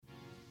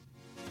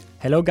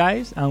Hello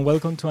guys, and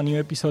welcome to a new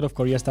episode of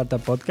Korea Startup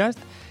Podcast.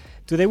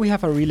 Today we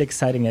have a really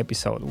exciting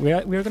episode.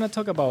 We're going to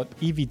talk about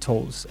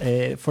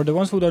eVTOLs. For the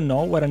ones who don't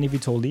know what an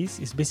eVTOL is,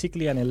 it's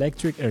basically an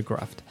electric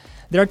aircraft.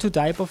 There are two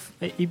types of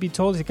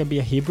eVTOLs. It can be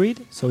a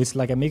hybrid, so it's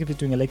like a mix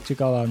between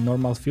electrical and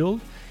normal fuel,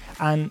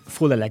 and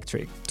full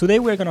electric. Today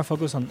we're going to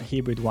focus on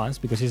hybrid ones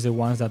because it's the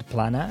ones that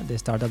PLANA, the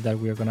startup that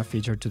we're going to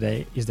feature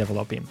today, is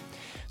developing.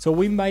 So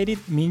we invited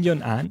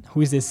Minyoung Ahn, who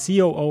is the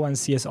COO and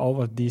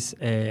CSO of this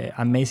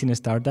amazing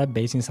startup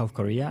based in South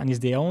Korea, and is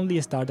the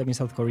only startup in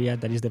South Korea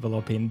that is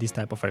developing this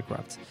type of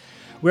aircrafts.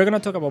 We're going to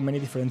talk about many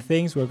different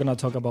things. We're going to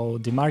talk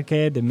about the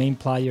market, the main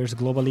players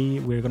globally.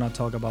 We're going to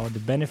talk about the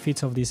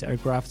benefits of these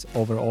aircrafts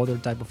over other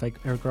type of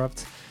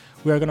aircrafts.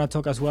 We are going to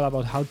talk as well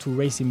about how to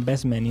raise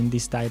investment in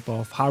this type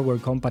of hardware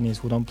companies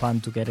who don't plan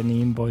to get any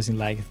invoice in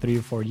like 3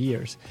 or 4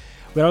 years.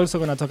 We're also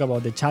going to talk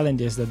about the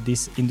challenges that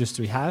this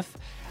industry have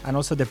and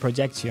also the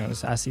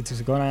projections as it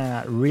is going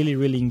to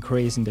really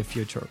increase in the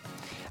future.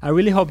 I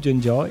really hope you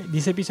enjoy.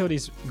 This episode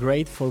is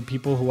great for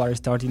people who are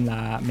starting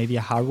maybe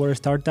a hardware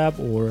startup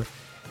or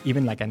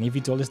even like an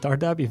eVTOL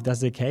startup if that's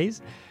the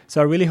case.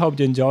 So I really hope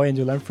you enjoy and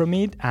you learn from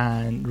it.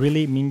 And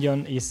really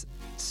Minyoung is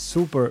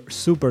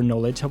super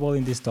knowledgeable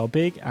in this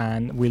topic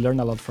and we learn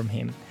a lot from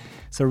him.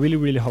 So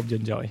really hope you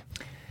enjoy.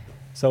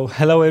 So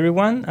hello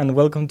everyone and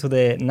welcome to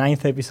the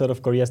 9th episode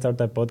of Korea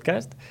Startup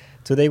Podcast.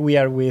 Today we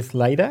are with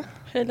Laida.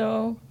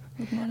 Hello.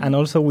 Good morning. And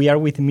also we are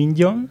with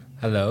Minyoung.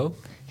 Hello.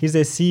 He's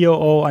the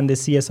COO and the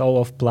CSO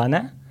of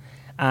PLANA.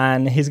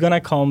 And he's going to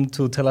come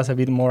to tell us a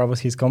bit more about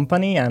his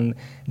company and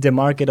the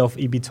market of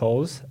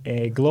eVTOLs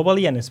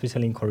globally and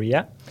especially in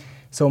Korea.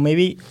 So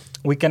maybe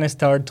we can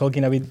start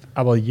talking a bit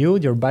about you,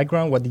 your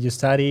background. What did you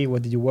study?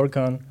 What did you work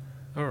on?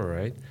 All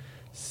right.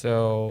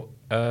 So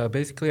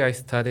basically, I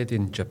studied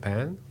in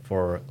Japan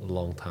for a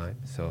long time.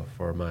 So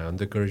for my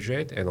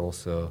undergraduate and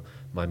also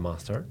my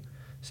master.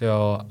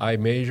 So I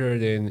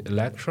majored in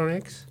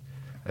electronics,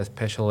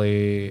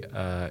 especially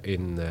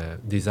in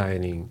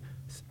designing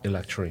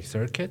electronic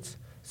circuits,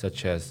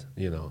 such as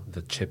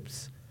the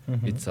chips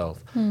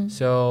itself.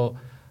 So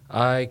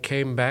I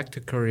came back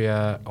to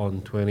Korea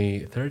on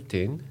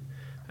 2013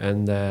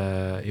 and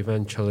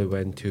eventually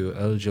went to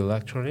LG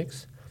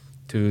Electronics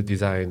to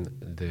design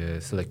the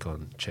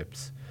silicon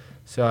chips.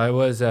 So I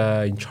was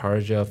in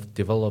charge of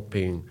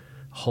developing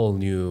whole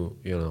new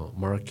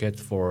market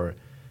for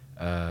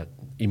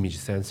image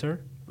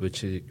sensor,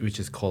 which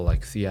is called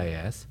like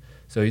CIS.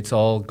 So it's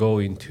all go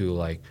into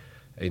like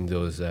in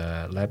those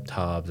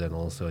laptops and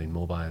also in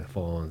mobile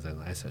phones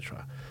and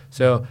etc.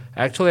 So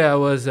actually I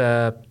was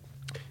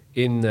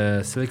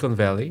in Silicon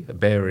Valley,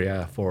 Bay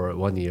Area, for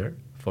 1 year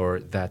for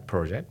that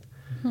project,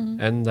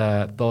 and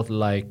thought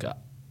like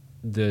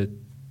the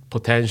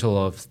potential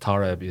of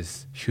startup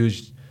is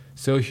huge,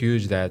 so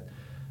huge that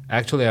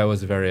actually I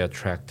was very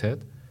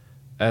attracted,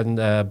 and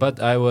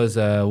but I was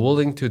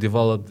willing to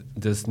develop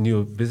this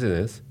new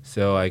business,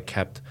 so I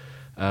kept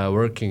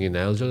working in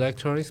LG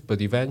Electronics,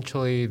 but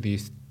eventually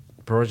this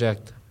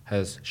project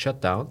has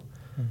shut down,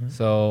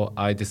 so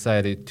I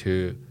decided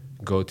to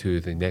go to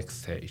the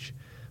next stage,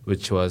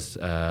 which was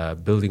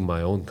building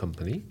my own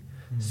company.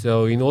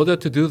 So in order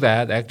to do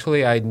that,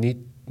 actually I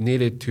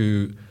needed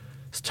to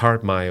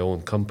start my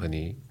own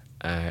company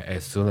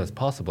as soon as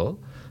possible.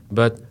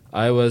 But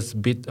I was a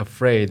bit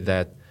afraid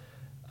that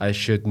I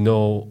should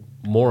know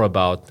more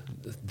about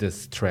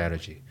this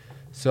strategy.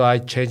 So I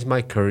changed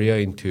my career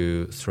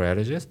into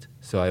strategist.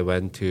 So I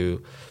went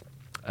to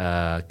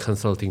a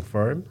consulting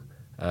firm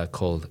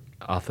called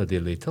Arthur D.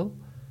 Little.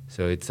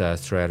 So it's a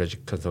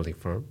strategic consulting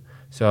firm.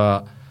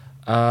 So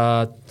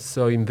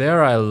in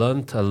there I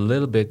learned a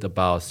little bit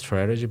about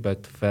strategy,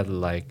 but felt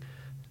like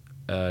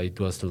it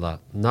was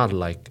not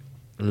like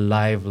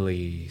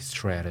lively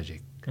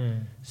strategic.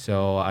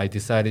 So I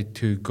decided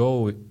to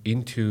go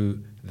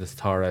into the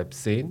startup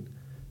scene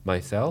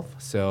myself.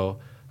 So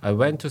I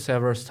went to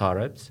several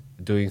startups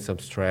doing some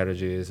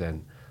strategies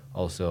and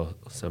also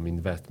some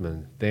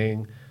investment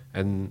thing.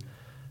 And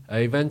I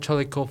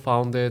eventually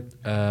co-founded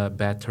a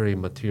battery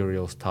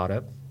material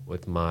startup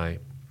with my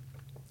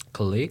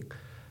colleague.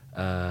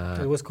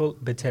 It was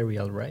called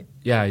Batterial, right?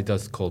 Yeah, it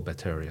does called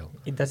Batterial.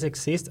 It does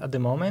exist at the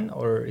moment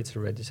or it's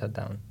already shut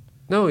down?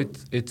 No,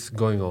 it's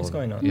going on. It's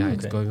going on. Yeah, Okay.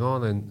 it's going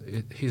on,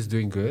 and he's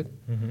doing good.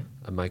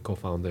 My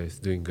co-founder is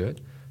doing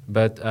good.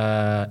 But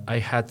I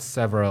had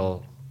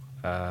several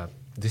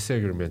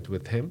disagreements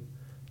with him.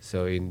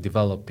 So in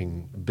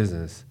developing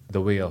business,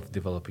 the way of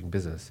developing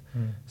business.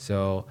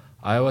 So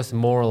I was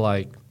more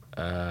like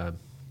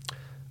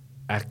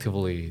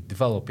actively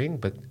developing,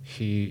 but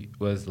he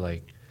was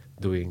like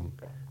doing,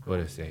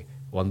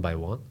 one by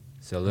one.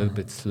 So a little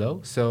bit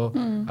slow. So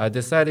I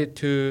decided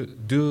to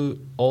do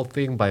all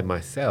things by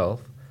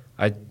myself.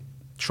 I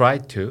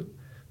tried to,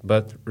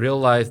 but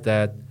realized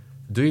that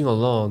doing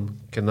alone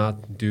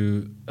cannot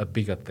do a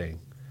bigger thing.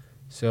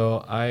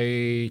 So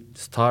I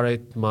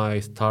started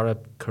my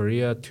startup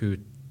career to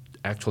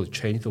actually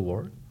change the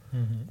world,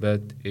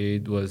 but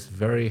it was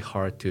very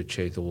hard to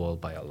change the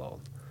world by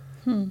alone.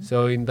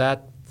 So in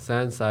that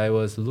sense, I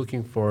was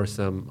looking for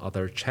some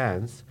other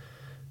chance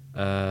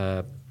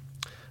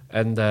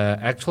And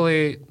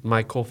actually,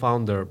 my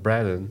co-founder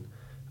Brandon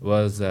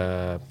was.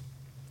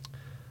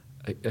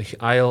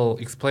 I'll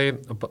explain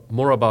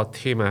more about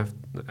him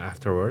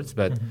afterwards,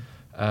 but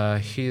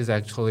he is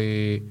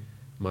actually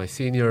my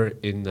senior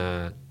in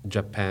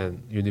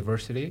Japan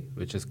University,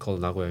 which is called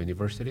Nagoya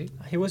University.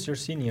 He was your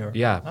senior?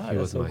 Yeah, Ah, he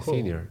was that's so my cool.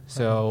 senior.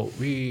 So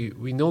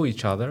we know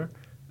each other,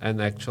 and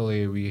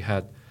actually we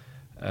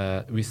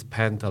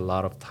spent a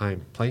lot of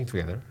time playing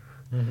together.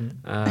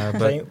 But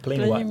Playing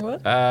Playing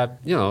what?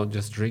 what?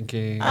 just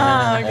drinking,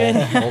 Okay.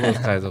 all those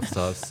kinds of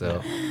stuff.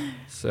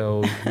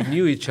 So we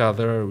knew each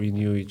other. We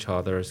knew each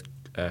other's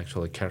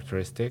actually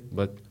characteristic,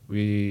 but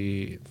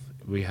we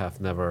have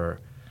never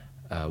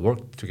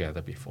worked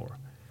together before.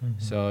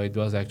 So it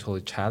was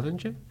actually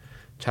challenging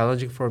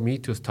for me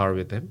to start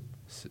with him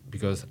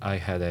because I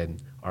had an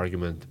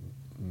argument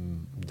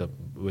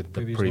with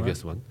the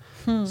previous one.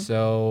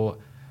 So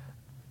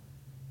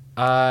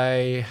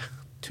I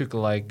took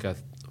like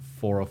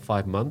 4 or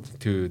 5 months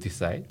to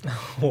decide,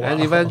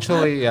 and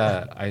eventually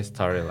I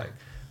started like,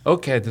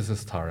 okay, this is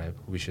startup.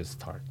 We should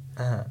start.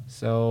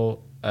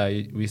 So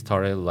we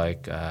started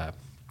like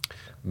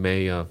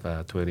May of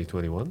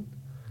 2021,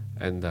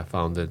 and I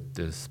founded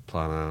this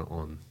PLANA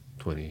on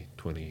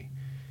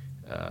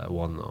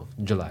 2021 of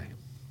July.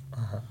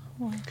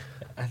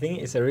 I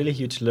think it's a really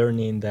huge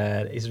learning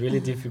that it's really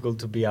difficult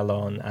to be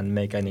alone and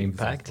make an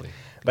impact. Exactly.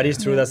 But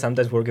it's true that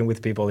sometimes working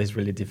with people is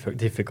really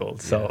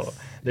difficult. So Yes,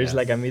 there's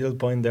like a middle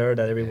point there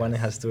that everyone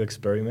Yes. has to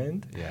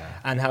experiment. Yeah.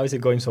 And how is it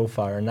going so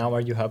far? Now,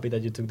 are you happy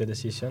that you took the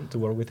decision to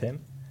work with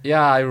him?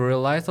 Yeah, I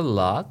realized a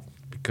lot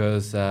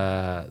because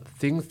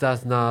things do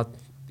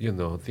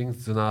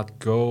not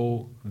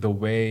go the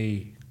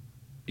way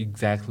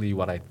exactly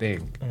what I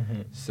think.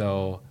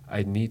 So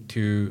I need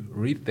to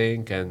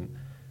rethink and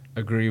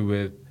agree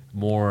with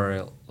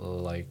more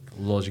like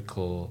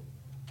logical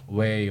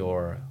way,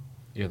 or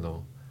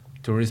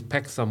to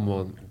respect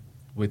someone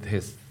with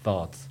his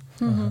thoughts.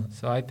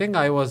 So I think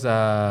I was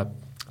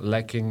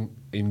lacking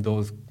in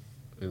those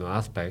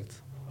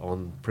aspects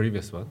on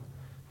previous one.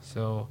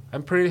 So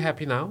I'm pretty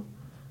happy now.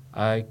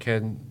 I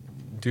can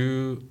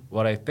do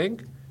what I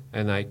think,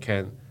 and I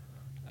can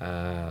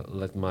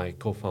let my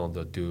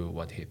co-founder do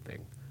what he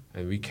thinks,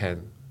 and we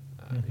can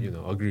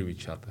agree with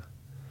each other.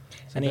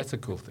 So And that's a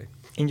cool thing.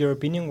 In your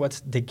opinion, what's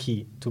the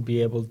key to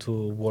be able to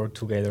work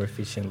together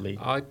efficiently?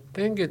 I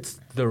think it's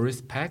the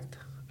respect,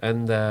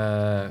 and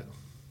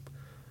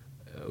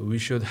we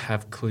should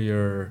have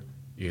clear,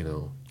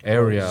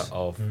 area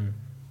of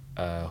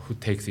who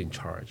takes in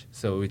charge.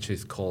 So which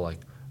is called like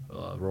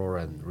role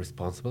and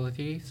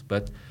responsibilities.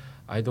 But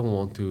I don't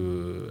want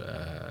to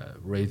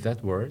raise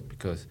that word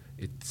because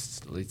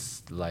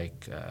it's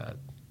like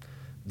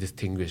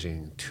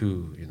distinguishing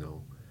too,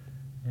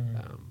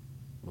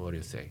 what do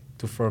you say?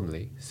 Too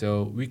firmly.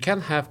 So we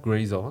can have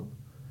gray zone,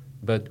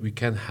 but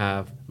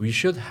we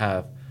should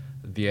have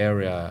the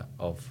area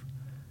of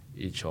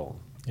each own.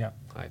 Yeah.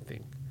 I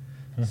think.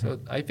 So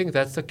I think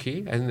that's the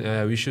key,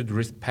 and we should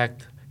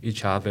respect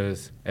each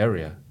other's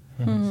area.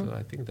 So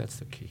I think that's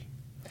the key.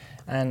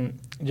 And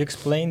you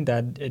explained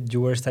that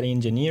you were studying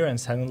engineer and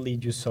suddenly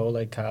you saw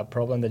like a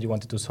problem that you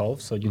wanted to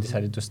solve, so you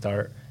decided to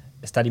start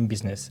studying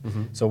business.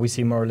 So we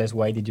see more or less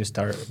why did you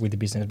start with the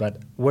business, but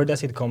where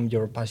does it come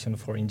your passion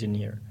for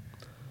engineer?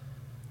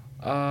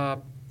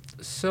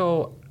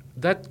 So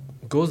that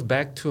goes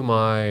back to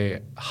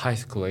my high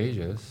school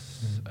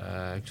ages.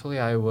 Actually,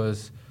 I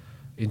was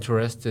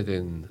interested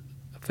in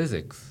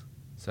physics,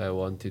 so I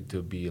wanted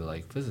to be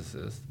like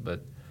physicist,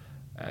 but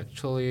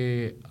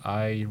actually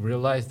I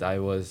realized I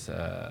was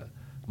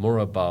more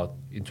about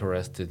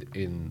interested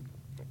in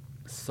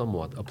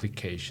somewhat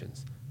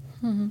applications.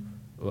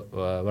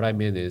 What I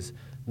mean is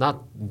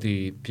not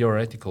the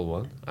theoretical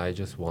one. I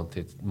just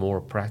wanted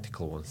more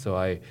practical one. So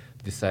I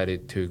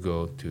decided to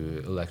go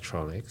to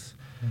electronics,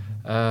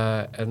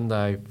 and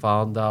I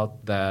found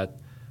out that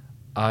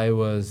I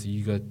was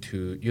eager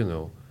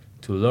to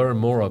to learn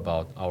more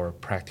about our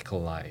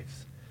practical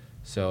lives.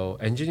 So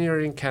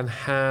engineering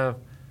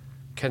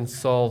can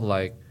solve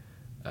like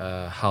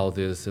how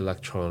this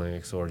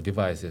electronics or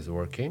device is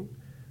working,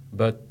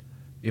 but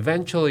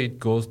eventually it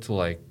goes to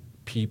like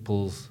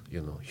people's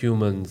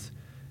humans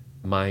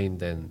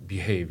mind and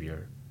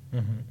behavior.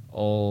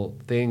 All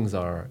things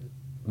are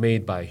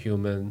made by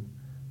human,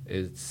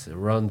 it's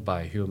run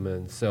by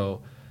human.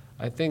 So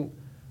I think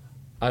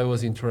I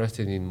was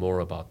interested in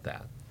more about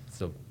that,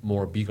 so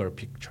more bigger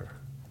picture.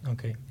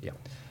 Okay. Yeah.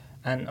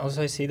 And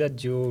also I see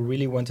that you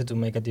really wanted to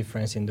make a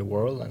difference in the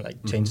world and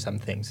like change some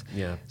things.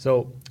 Yeah.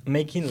 So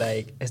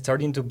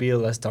starting to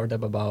build a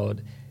startup about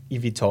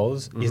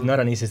eVTOLs is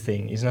not an easy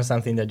thing. It's not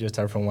something that you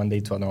start from one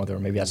day to another,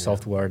 maybe a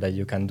software that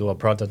you can do a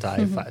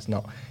prototype fast.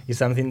 No, it's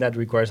something that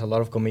requires a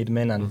lot of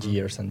commitment and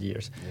years and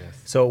years.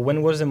 Yes. So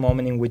when was the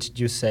moment in which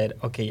you said,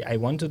 okay, I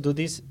want to do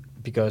this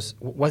because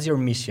what's your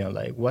mission?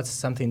 Like what's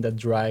something that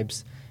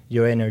drives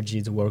your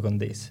energy to work on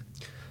this?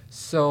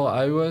 So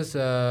I was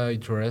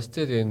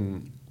interested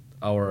in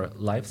our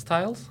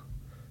lifestyles.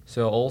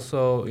 So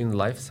also in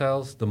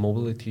lifestyles, the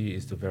mobility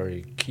is the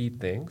very key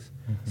things.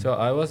 So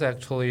I was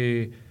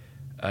actually,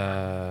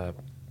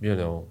 you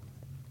know,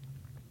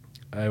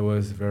 I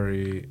was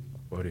very,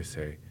 what do you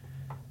say,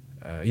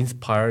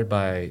 inspired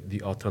by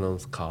the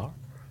autonomous car.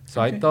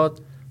 So I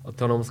thought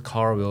autonomous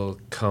car will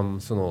come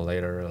sooner or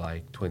later,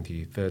 like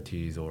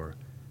 2030s or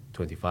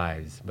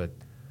 25s, but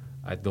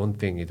I don't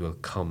think it will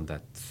come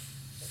that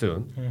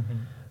soon.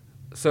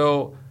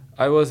 So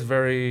I was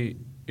very,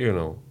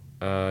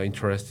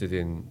 interested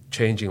in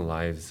changing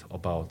lives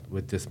about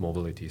with this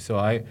mobility. So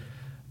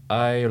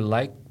I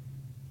like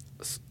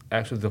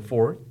actually the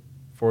Ford.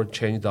 Ford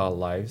changed our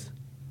lives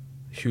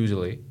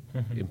hugely,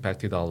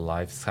 impacted our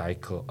life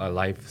cycle. Our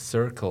life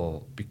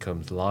circle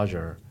becomes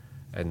larger,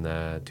 and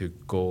to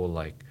go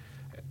like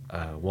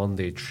one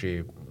day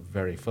trip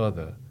very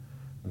further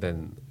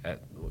than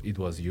it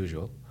was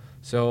usual.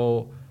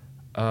 So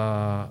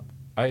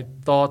I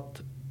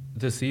thought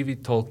this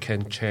eVTOL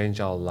can change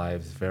our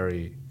lives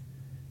very,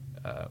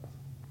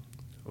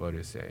 what do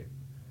you say,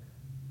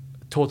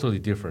 totally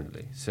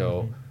differently.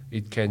 So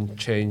it can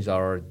change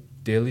our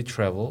daily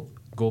travel,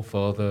 go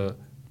further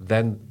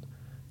than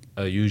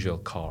a usual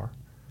car.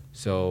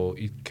 So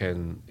it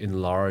can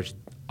enlarge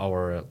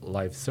our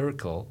life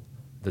circle,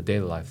 the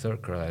daily life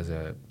circle, as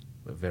a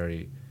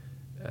very,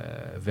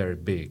 very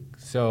big.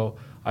 So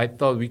I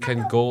thought we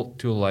can go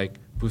to like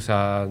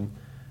Busan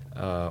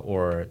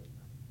or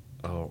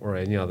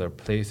any other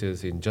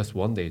places in just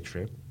one day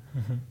trip.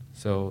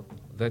 So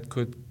that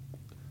could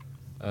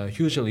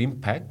hugely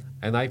impact,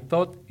 and I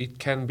thought it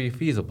can be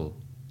feasible.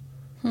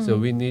 So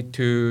we need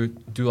to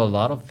do a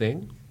lot of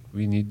things.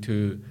 We need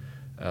to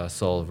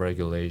solve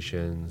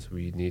regulations.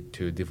 We need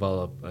to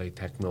develop a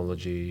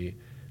technology.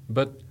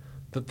 But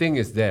the thing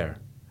is there,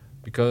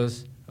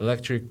 because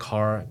electric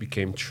car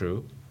became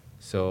true.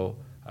 So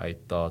I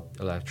thought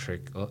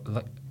electric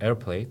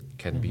airplane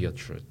can be a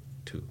truth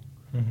too.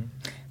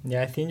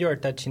 Yeah, I think you are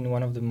touching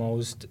one of the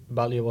most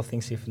valuable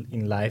things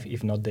in life,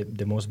 if not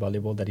the most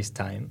valuable, that is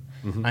time.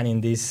 And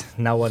in this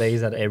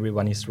nowadays that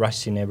everyone is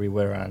rushing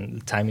everywhere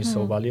and time is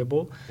so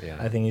valuable,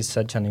 I think it's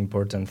such an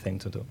important thing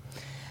to do.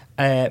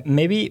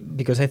 Maybe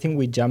because I think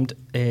we jumped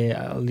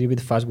a little bit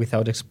fast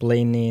without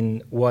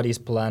explaining what is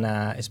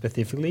PLANA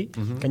specifically.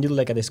 Can you do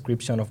like a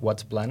description of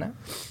what's PLANA?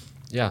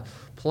 Yeah,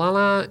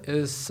 PLANA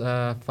is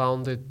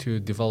founded to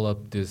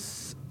develop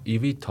this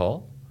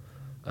eVTOL,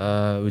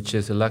 which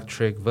is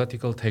electric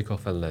vertical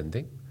takeoff and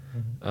landing.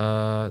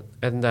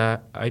 And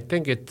I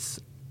think it's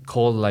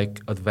called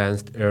like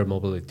advanced air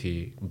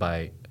mobility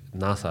by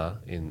NASA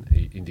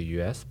in the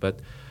US, but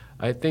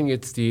I think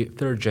it's the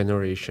third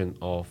generation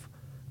of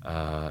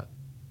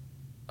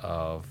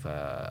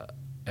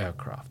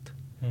aircraft.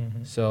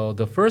 So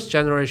the first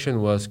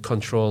generation was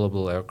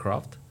controllable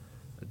aircraft,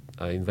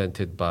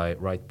 invented by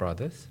Wright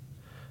brothers,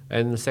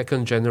 and the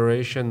second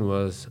generation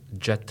was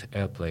jet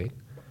airplane,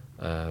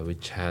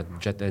 which had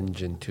jet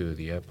engine to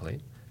the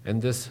airplane.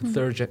 And this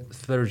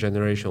third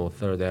generation or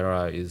third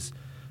era is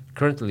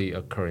currently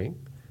occurring,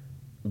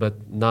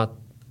 but not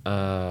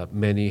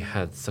many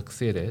had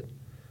succeeded.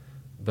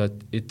 But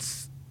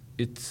it's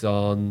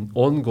an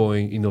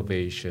ongoing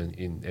innovation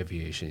in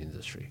aviation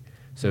industry.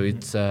 So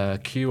its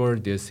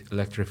keyword is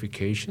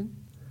electrification.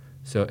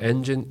 So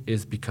engine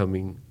is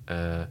becoming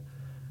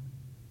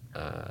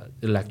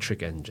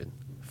electric engine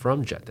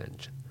from jet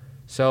engine.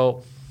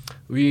 So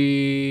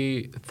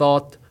we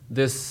thought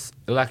this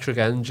electric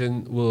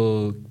engine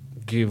will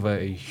give a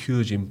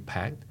huge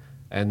impact,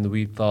 and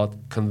we thought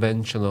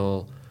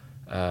conventional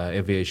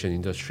aviation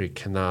industry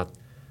cannot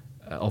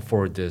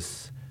afford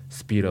this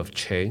speed of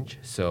change.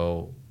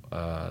 So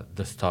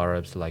the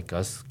startups like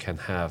us can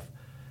have,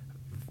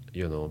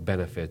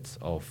 benefits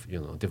of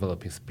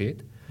developing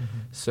speed.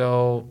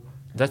 So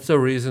that's the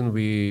reason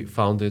we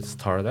founded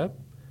startup.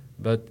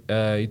 But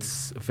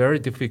it's a very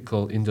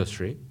difficult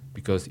industry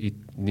because it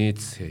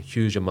needs a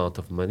huge amount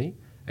of money,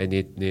 and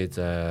it needs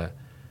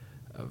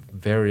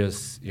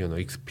various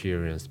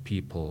experienced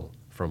people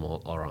from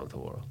all around the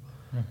world.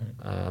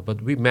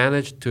 But we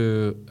managed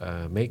to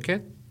make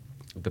it,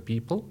 the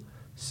people.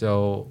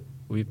 So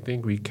we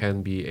think we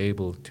can be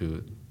able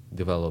to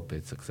develop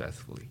it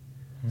successfully.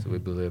 So we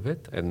believe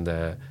it, and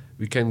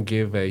we can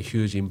give a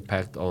huge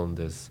impact on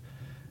this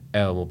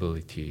air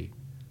mobility,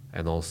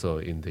 and also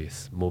in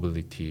this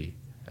mobility,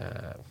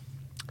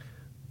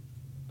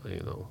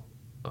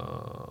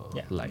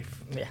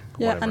 life.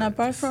 Yeah, and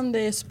apart from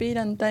the speed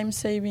and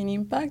time-saving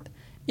impact,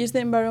 is the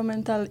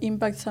environmental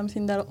impact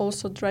something that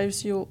also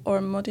drives you or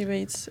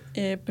motivates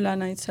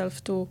PLANA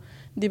itself to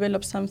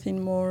develop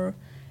something more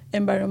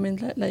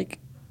environmental, like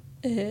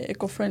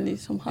eco-friendly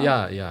somehow?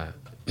 Yeah.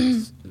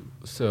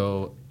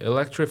 So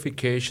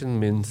electrification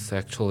means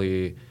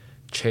actually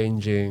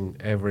changing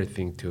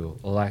everything to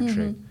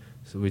electric,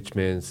 so which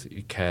means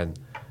it can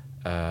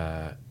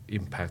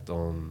impact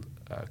on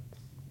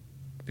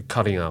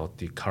cutting out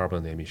the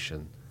carbon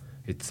emission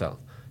itself.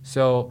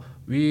 So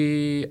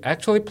we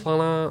actually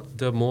PLANA,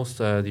 the most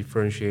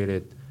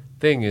differentiated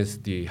thing is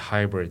the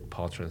hybrid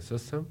powertrain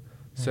system.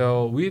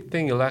 So we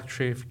think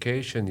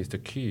electrification is the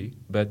key,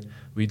 but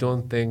we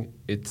don't think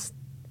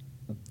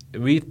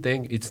we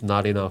think it's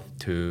not enough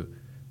to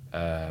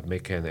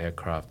make an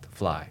aircraft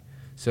fly.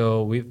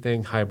 So we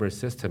think hybrid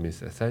system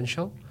is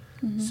essential.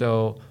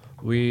 So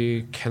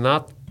we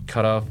cannot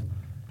cut off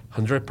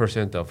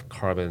 100% of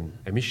carbon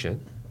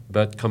emission,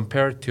 but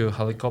compared to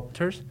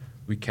helicopters,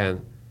 we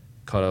can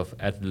cut off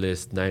at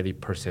least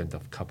 90%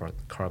 of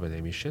carbon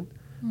emission,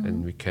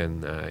 and we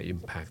can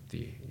impact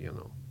the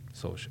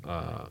social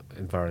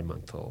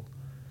environmental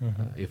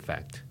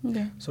effect.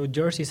 Yeah. So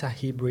yours is a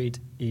hybrid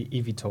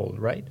eVTOL,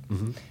 right?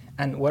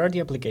 And what are the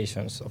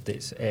applications of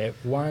this?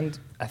 One,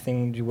 I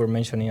think you were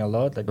mentioning a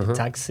lot, like the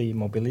taxi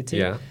mobility.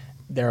 Yeah.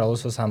 There are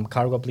also some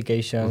cargo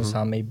applications,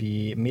 some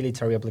maybe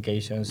military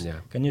applications. Yeah.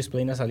 Can you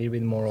explain us a little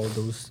bit more all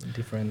those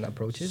different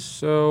approaches?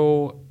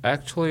 So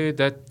actually,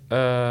 that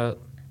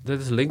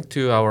is linked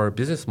to our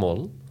business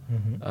model.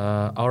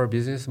 Our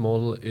business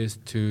model is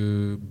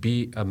to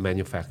be a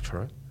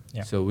manufacturer.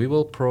 Yeah. So we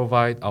will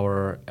provide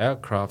our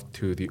aircraft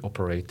to the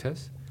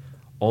operators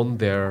on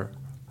their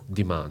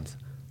demands.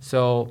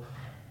 So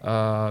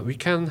we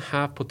can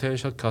have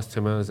potential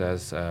customers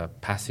as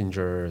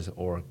passengers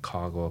or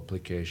cargo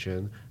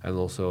application, and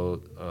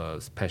also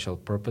special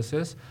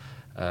purposes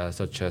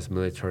such as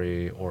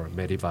military or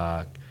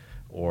medevac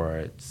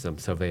or some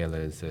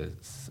surveillance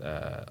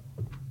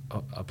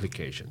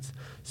applications.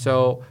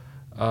 So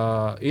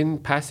in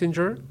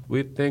passenger,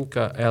 we think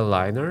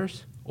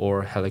airliners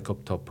or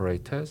helicopter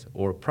operators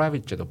or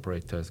private jet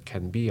operators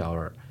can be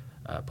our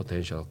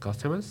potential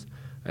customers.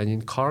 And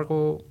in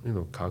cargo,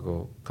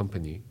 cargo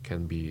company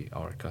can be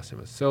our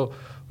customers. So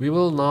we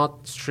will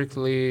not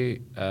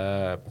strictly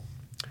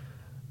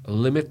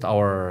limit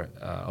our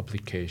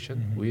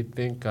application. We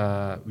think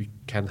we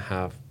can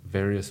have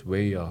various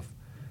way of,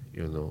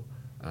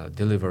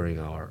 delivering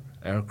our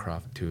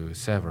aircraft to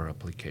several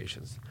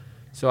applications.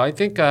 So I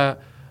think,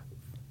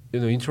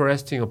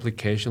 interesting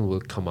application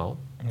will come out.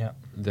 Yeah.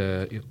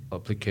 The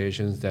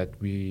applications that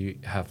we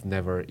have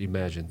never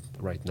imagined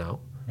right now,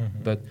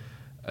 but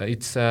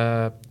it's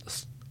a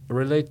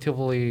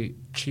relatively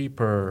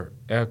cheaper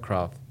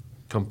aircraft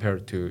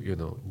compared to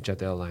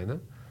jet airliner.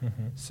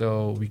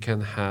 So we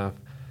can have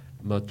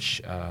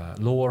much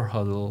lower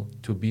hurdle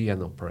to be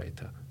an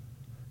operator.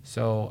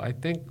 So I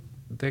think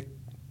that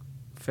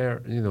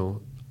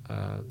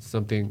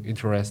something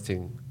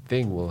interesting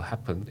thing will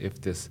happen if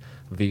this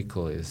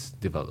vehicle is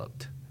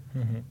developed.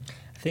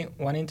 I think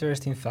one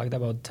interesting fact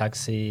about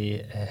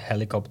taxi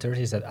helicopters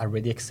is that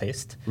already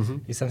exist.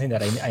 It's something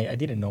that I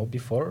didn't know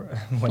before.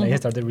 When I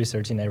started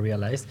researching, I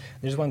realized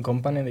there's one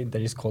company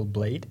that is called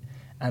Blade,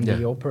 and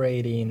they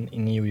operate in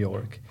New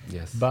York.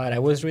 Yes. But I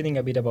was reading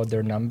a bit about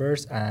their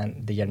numbers,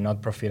 and they are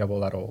not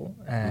profitable at all.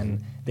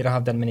 And they don't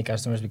have that many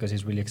customers because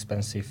it's really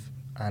expensive.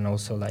 And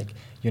also,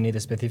 you need a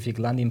specific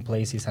landing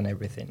places and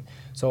everything.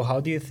 So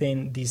how do you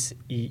think these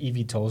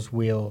eVTOLs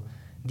will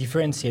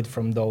differentiate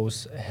from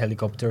those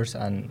helicopters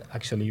and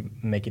actually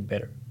make it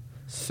better?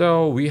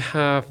 So we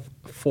have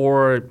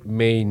four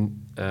main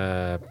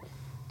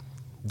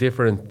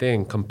different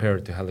things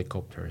compared to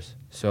helicopters.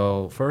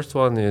 So first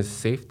one is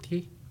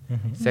safety,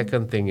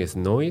 second thing is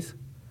noise,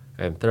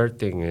 and third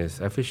thing is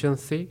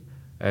efficiency,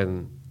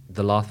 and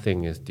the last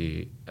thing is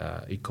the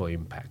eco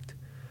impact.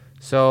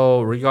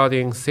 So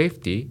regarding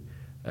safety,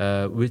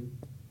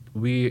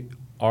 we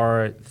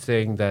are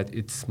saying that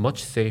it's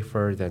much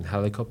safer than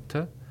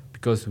helicopter,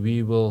 because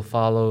we will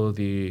follow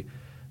the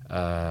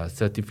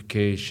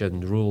certification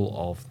rule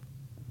of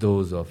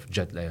those of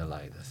jet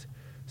airliners.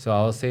 So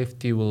our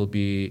safety will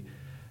be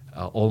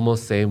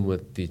almost same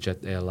with the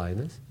jet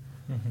airliners,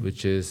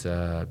 which is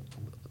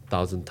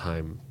 1,000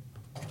 times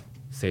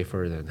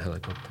safer than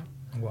helicopter.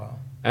 Wow.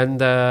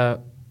 And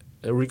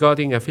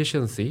regarding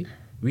efficiency,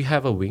 we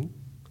have a wing,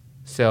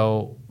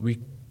 so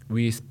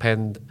we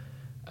spend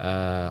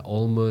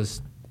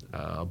almost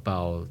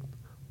about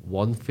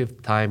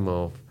 1/5 time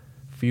of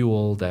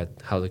fuel that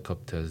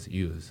helicopters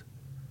use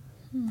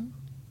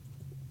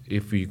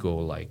if we go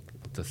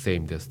the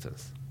same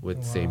distance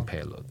with same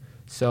payload.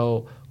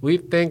 So we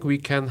think we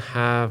can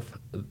have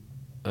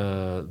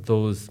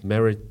those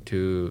merit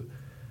to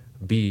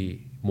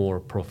be more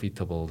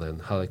profitable than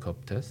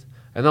helicopters.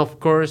 And of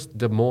course,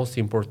 the most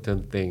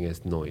important thing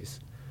is noise.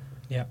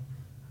 Yeah.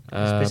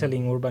 Especially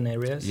in urban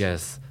areas.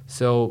 Yes.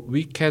 So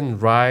we can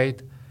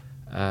ride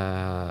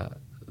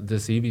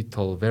this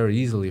eVTOL very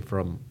easily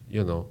from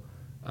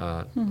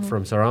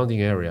from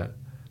surrounding area,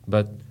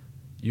 but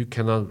you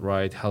cannot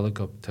ride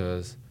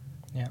helicopters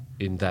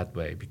in that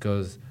way,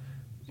 because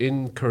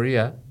in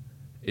Korea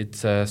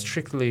it's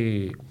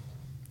strictly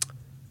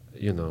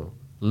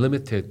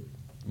limited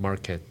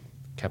market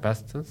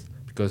capacitance,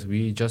 because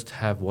we just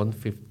have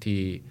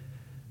 150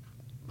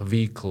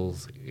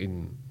 vehicles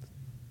in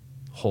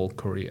whole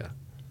Korea.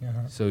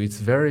 So it's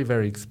very,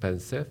 very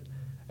expensive,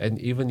 and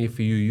even if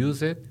you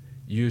use it,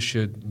 you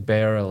should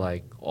bear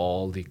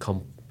all the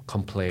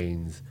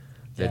complaints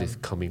that is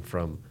coming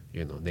from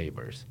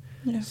neighbors.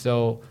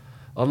 So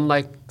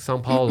unlike Sao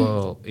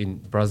Paulo in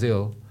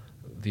Brazil,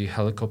 the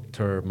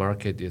helicopter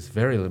market is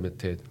very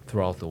limited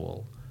throughout the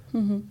world.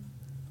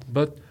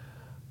 But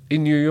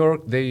in New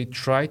York, they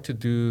tried to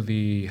do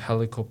the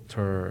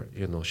helicopter,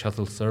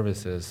 shuttle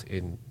services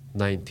in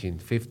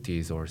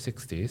 1950s or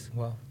 60s.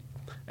 Wow.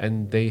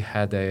 And they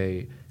had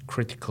a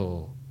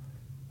critical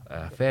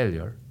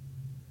failure.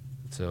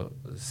 So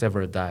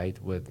several died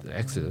with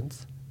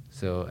accidents.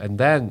 So, and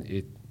then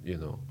it,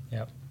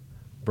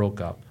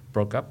 broke up.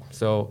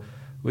 So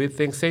we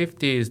think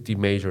safety is the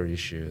major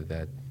issue,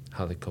 that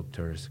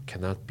helicopters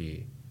cannot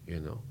be,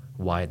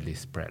 widely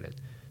spread.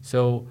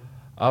 So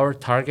our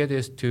target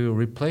is to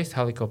replace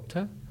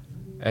helicopter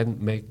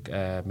and make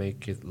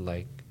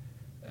it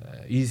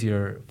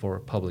easier for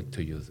public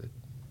to use it.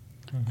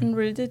 And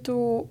related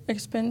to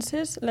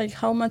expenses, like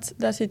how much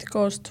does it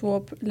cost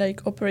to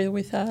operate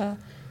with a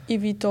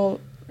eVTOL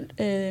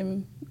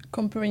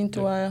comparing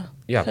to a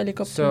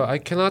helicopter? So I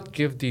cannot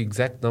give the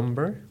exact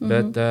number,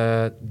 but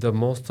the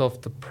most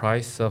of the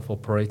price of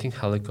operating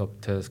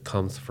helicopters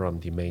comes from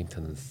the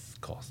maintenance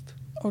cost.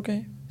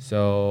 Okay.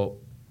 So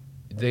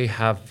they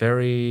have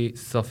very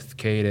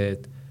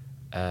sophisticated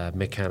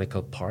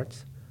mechanical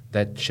parts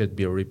that should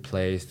be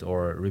replaced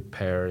or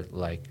repaired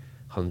like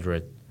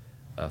 100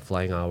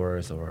 flying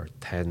hours or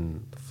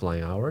 10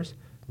 flying hours.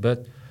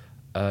 But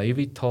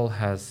eVTOL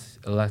has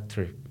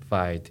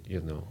electrified,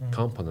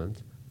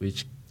 components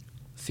which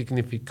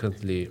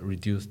significantly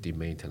reduce the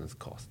maintenance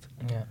cost.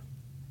 Yeah,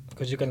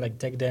 because you can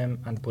take them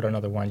and put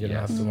another one. You don't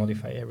have to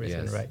modify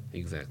everything, yes, right?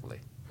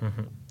 Exactly.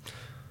 Mm-hmm.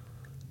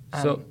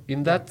 So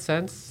in that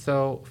sense,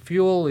 so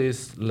fuel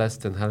is less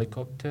than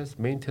helicopters,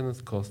 maintenance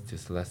cost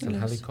is less than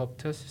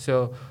helicopters.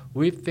 So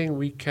we think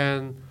we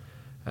can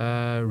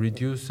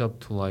reduce up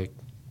to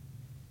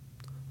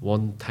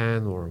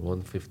 110 or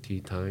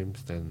 150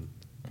 times than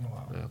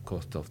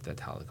cost of that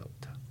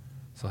helicopter.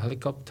 So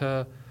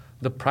helicopter,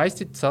 the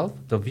price itself,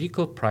 the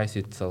vehicle price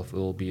itself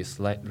will be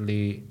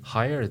slightly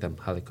higher than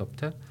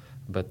helicopter,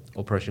 but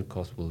operation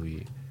cost will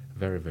be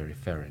very, very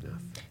fair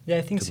enough. Yeah,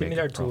 I think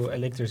similar to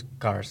electric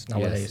cars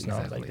nowadays. Yes,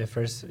 exactly. The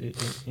first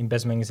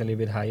investment is a little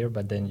bit higher,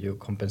 but then you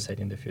compensate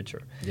in the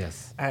future.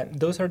 Yes. And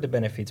those are the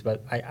benefits,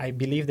 but I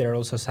believe there are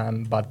also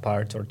some bad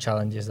parts or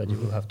challenges that you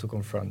will have to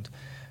confront.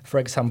 For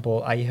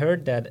example, I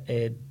heard that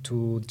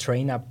to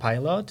train a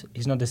pilot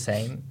is not the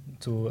same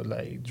to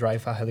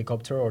drive a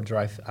helicopter or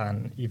drive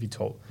an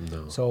eVTOL.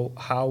 No. So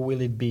how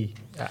will it be?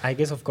 I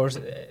guess, of course,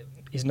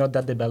 it's not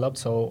that developed,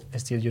 so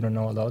still you don't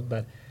know a lot,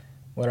 but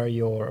what are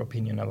your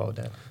opinion about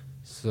that?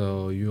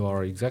 So you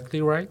are exactly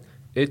right.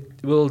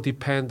 It will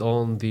depend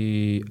on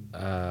the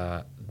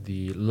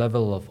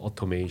level of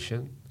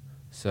automation.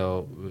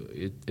 So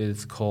it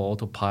is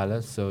called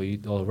autopilot, so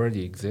it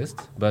already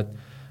exists, but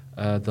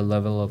the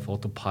level of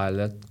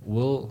autopilot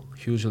will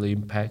hugely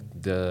impact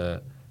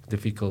the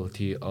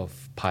difficulty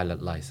of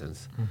pilot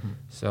license.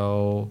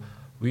 So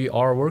we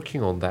are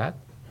working on that.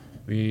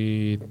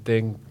 We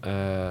think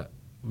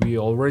we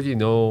already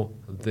know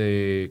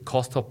the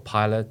cost of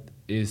pilot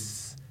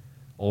is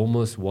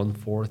almost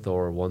 1/4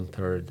 or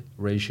 1/3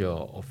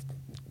 ratio of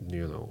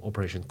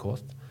operation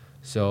cost.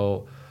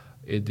 So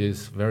it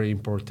is very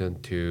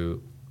important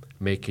to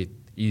make it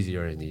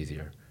easier and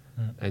easier.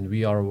 And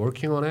we are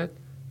working on it,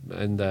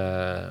 and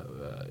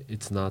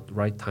it's not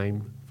right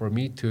time for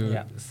me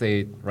to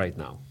say it right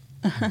now.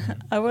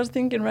 I was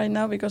thinking right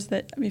now, because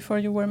before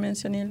you were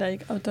mentioning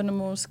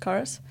autonomous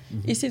cars,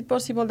 is it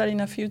possible that in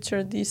the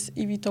future these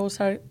eVTOLs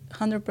are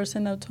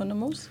 100%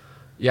 autonomous?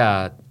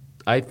 Yeah,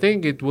 I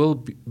think it will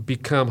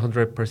become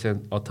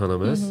 100%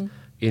 autonomous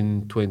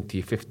in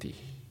 2050.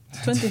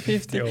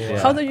 2050. Oh, wow.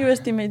 How do you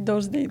estimate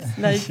those dates?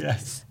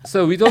 Yes.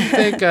 So we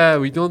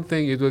don't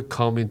think it will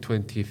come in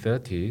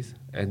 2030s,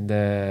 and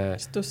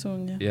It's too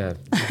soon. yeah,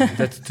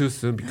 that's too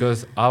soon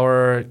because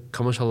our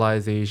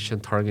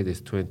commercialization target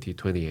is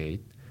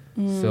 2028.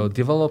 So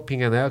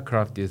developing an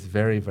aircraft is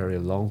very, very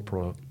long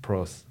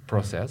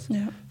process.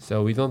 Yeah.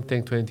 So we don't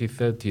think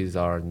 2030s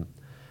are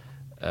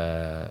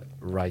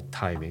right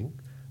timing,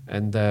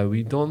 and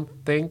we don't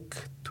think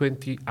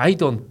I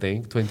don't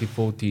think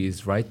 2040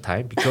 is right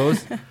time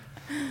because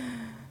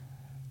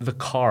the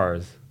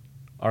cars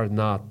are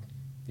not,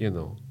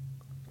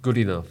 good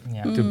enough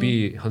to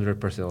be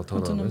 100%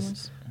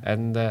 autonomous.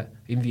 And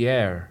in the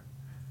air,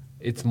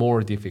 it's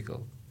more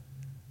difficult.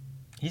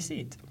 Is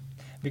it?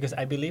 Because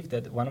I believe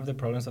that one of the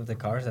problems of the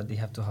cars is that they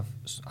have to have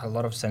a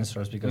lot of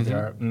sensors because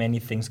there are many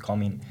things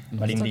coming.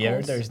 But in the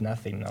air, there is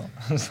nothing, no?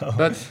 So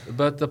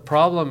But the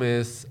problem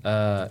is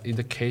in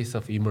the case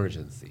of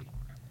emergency.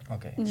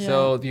 okay. Yeah,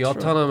 So the true.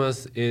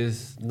 autonomous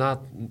is not,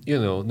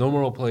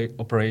 normal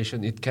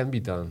operation. It can be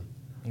done.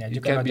 Yeah, you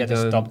It can cannot be just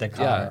done. stop the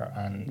car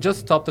Yeah. and Just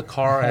stop the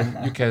car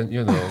and you can,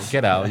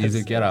 get out. Yes,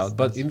 Easily get yes, out.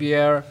 But that's in the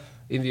air,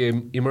 in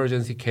the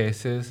emergency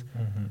cases,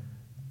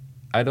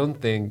 I don't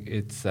think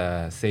it's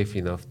safe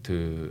enough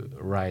to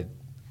ride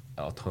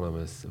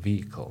autonomous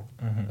vehicle,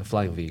 a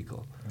flying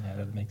vehicle. Yeah,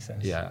 that makes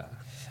sense. Yeah.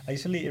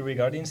 Actually,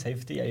 regarding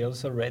safety, I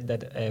also read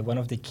that one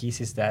of the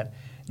keys is that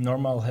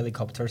normal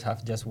helicopters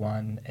have just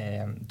one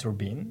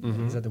turbine,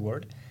 is that the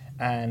word?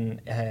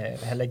 And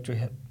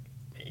electric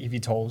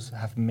eVTOLs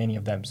have many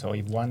of them. So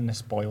if one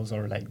spoils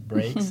or like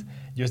breaks,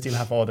 you still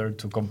have other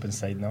to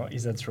compensate. No,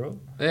 is that true?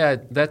 Yeah,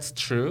 that's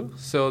true.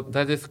 So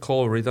that is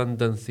called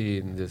redundancy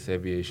in this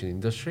aviation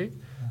industry.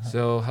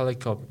 So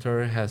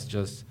helicopter has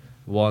just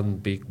one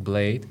big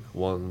blade,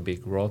 one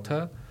big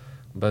rotor,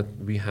 but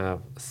we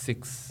have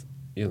 6,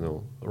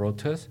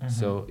 rotors.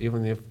 So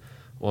even if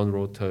one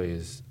rotor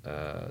is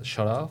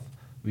shut off,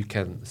 we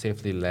can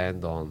safely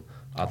land on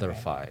other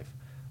 5,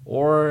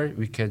 or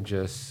we can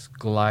just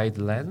glide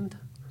land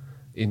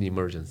in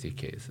emergency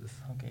cases.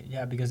 Okay,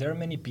 yeah, because there are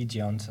many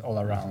pigeons all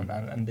around,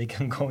 and they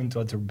can go into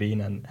a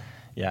turbine, and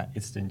yeah,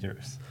 it's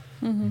dangerous.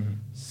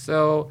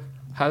 So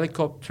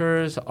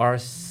helicopters are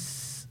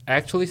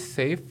actually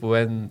safe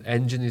when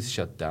engine is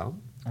shut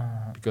down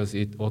because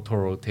it auto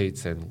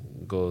rotates and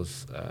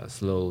goes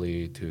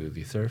slowly to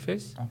the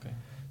surface. Okay.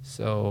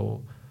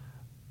 So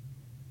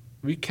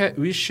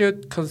we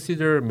should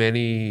consider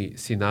many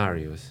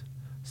scenarios.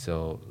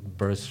 So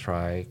bird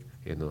strike,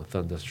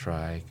 thunder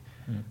strike,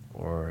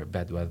 or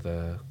bad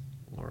weather,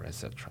 or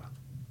etc.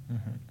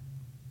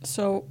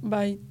 So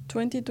by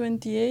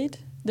 2028,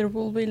 there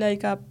will be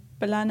like a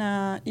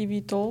PLANA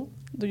eVTOL.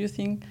 Do you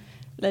think,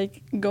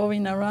 like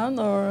going around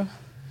or?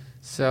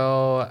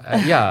 So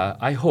yeah,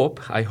 I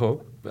hope.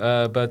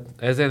 But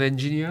as an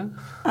engineer,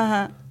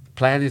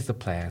 plan is the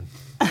plan.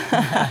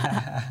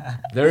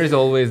 There is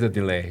always a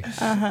delay.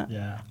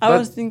 Yeah. I But,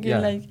 was thinking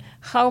like,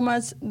 how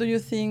much do you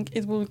think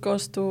it will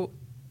cost to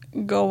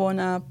go on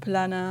a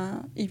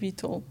PLANA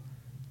eVTOL?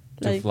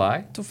 To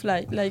fly? To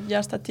fly, like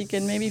just a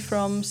ticket, maybe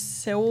from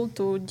Seoul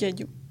to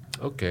Jeju.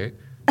 Okay.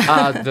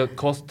 The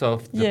cost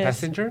of the Yes.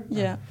 passenger?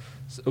 Yeah.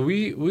 So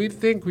we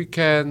think we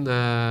can.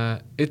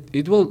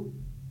 It will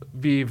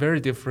be very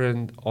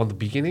different on the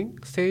beginning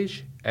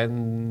stage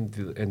and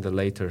in the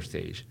later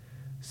stage.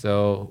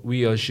 So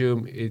we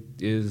assume it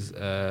is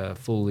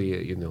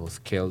fully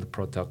scaled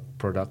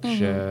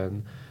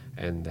production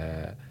and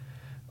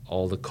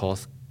all the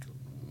costs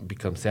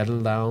become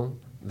settled down.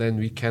 Then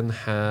we can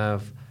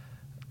have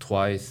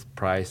twice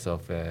price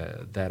of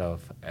that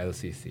of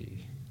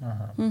LCC,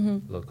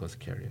 low cost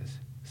carriers.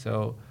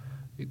 So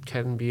it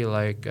can be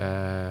like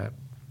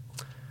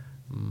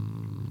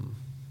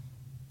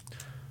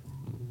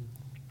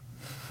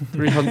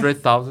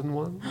 300,000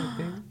 won, I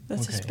think.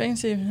 That's Okay.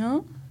 expensive,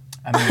 no?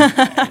 I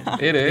mean,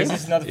 It is.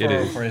 this is not It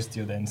is. for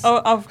students.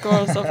 Oh, of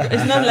course.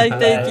 It's not like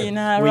taking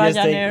a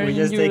Ryanair we in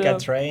just take a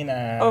Europe. train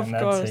and Of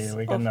that's course, it.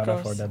 We of cannot course.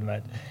 afford that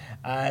much.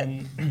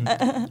 And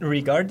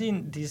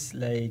regarding this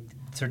like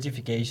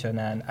certification,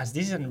 and as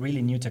this is a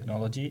really new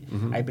technology,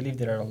 I believe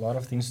there are a lot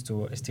of things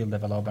to still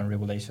develop and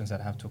regulations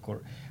that have to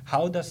occur.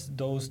 How does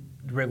those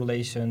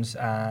regulations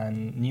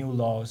and new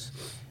laws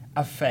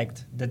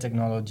affect the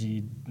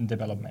technology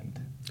development?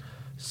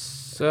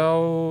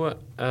 So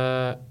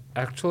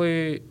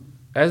actually,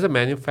 as a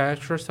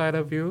manufacturer side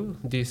of view,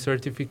 the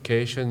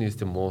certification is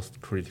the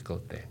most critical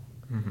thing.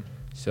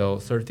 So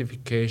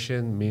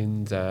certification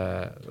means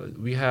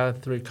we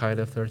have 3 kind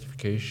of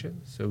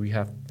certification. So we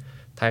have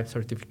type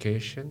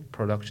certification,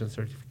 production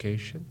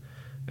certification,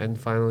 and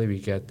finally we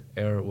get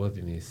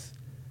airworthiness,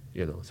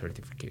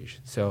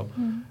 certification. So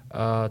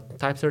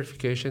type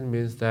certification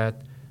means that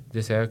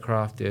this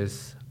aircraft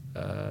is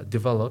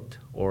developed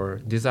or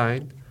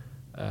designed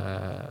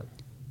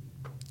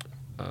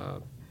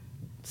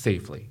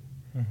safely,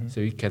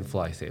 so it can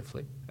fly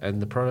safely.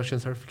 And the production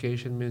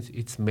certification means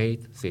it's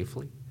made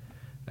safely,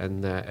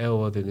 and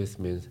airworthiness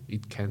means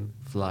it can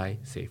fly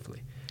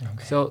safely.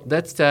 Okay. So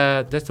that's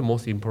the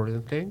most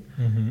important thing.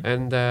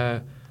 And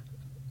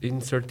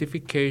in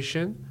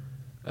certification,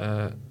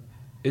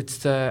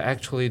 it's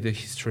actually the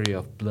history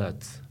of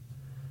bloods.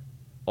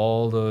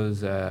 All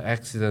those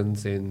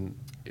accidents in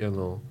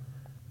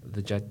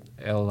the jet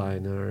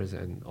airliners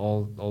and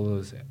all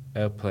those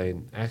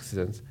airplane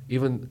accidents.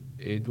 Even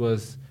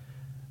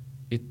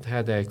it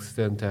had an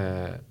accident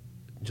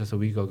just a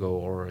week ago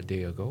or a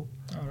day ago.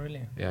 Oh,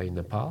 really? Yeah, in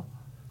Nepal.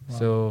 Wow.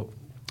 So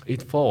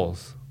it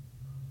falls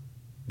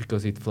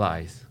because it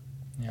flies.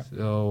 Yep.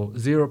 So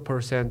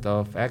 0%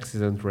 of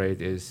accident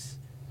rate is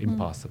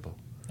impossible.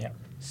 Yeah.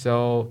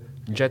 So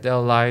jet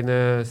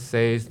airliner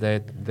says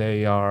that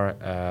they are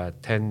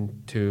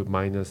 10 to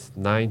minus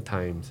 9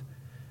 times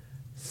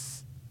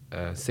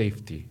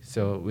safety.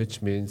 So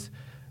which means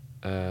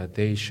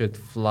they should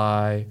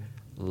fly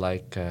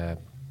like.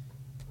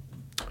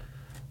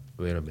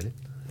 Wait a minute.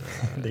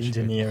 The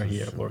engineer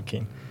here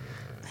working.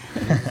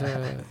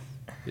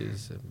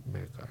 Is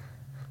mega,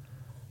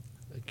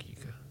 a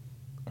giga.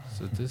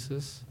 So this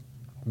is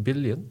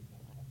billion.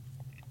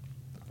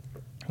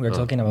 We're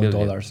talking about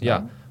million. dollars.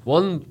 Yeah,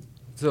 No?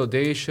 So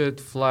they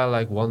should fly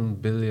like 1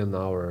 billion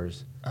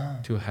hours Ah.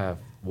 to have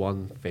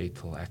one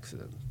fatal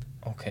accident.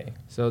 Okay.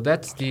 So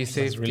that's the That's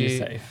safety really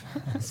safe.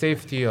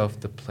 safety of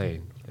the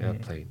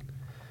airplane.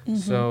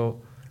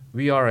 So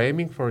we are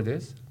aiming for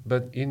this,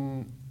 but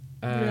in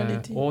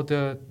Reality.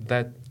 order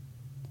that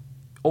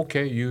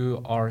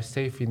you are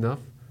safe enough,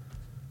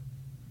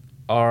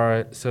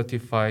 are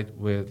certified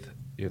with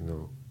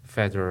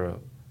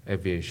federal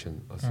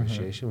Aviation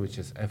Association, which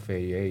is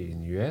FAA in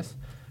US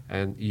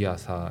and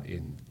EASA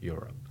in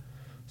Europe.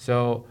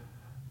 So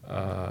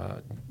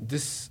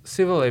this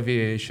civil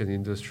aviation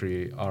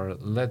industry are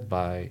led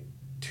by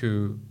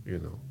two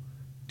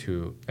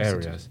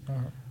areas,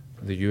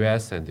 the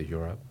US and the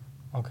Europe.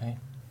 Okay.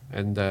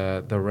 And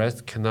the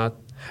rest cannot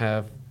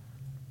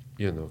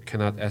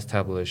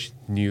establish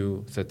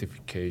new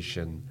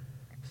certification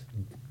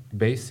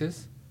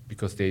basis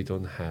because they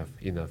don't have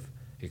enough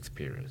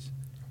experience.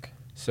 Okay.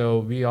 So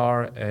we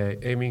are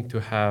aiming to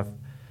have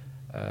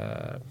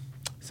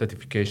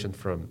certification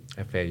from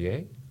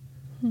FAA.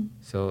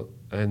 So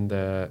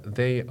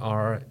they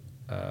are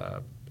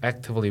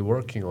actively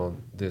working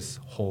on this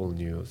whole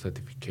new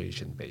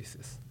certification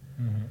basis.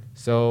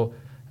 So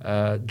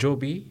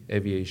Joby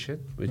Aviation,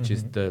 which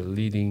is the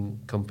leading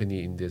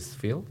company in this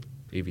field,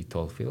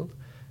 eVTOL field,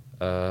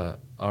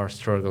 are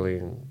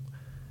struggling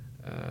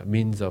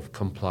means of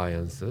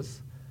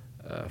compliances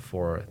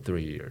for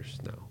 3 years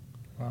now.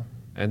 Wow.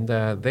 And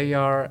they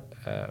are,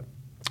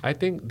 I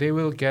think they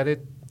will get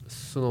it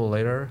sooner or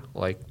later,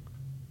 like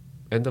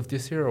end of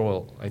this year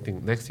or I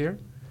think next year.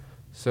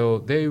 So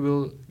they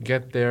will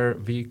get their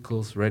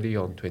vehicles ready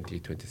on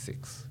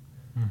 2026.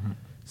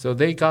 So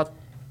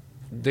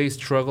they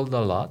struggled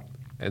a lot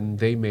and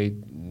they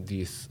made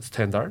these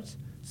standards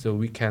so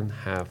we can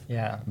have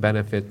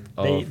benefit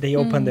of... They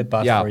open the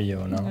path for you,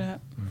 no? Yeah.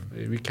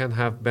 We can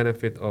have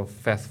benefit of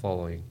fast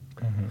following.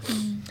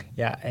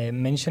 Yeah,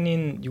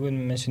 you will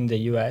mention the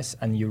US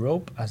and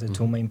Europe as the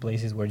two main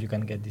places where you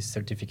can get these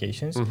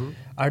certifications.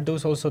 Are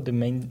those also the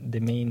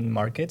main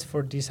markets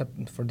for these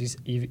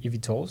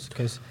eVTOLs?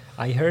 Because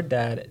I heard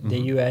that the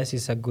US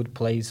is a good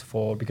place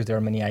because there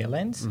are many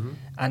islands,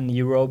 and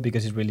Europe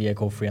because it's really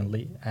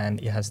eco-friendly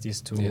and it has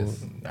these two.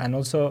 Yes. And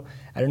also,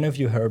 I don't know if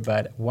you heard,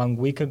 but 1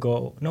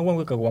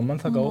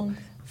 month ago,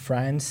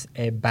 France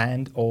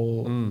banned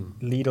all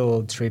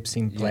little trips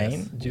in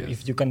plane.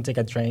 If you can take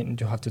a train,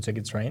 you have to take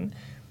a train.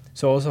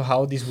 So also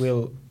how this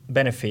will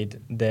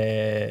benefit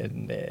the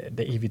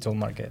eVTOL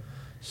market.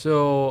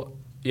 So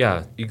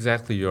yeah,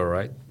 exactly, you're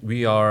right.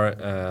 We are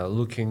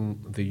looking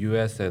the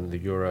US and the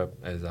Europe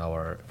as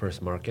our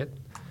first market.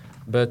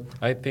 But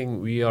I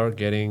think we are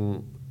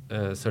getting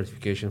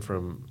certification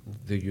from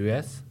the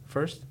US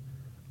first.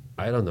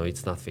 I don't know,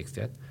 it's not fixed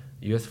yet.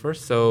 US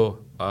first, so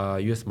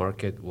US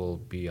market will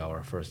be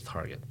our first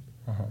target.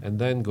 And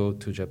then go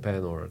to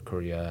Japan or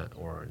Korea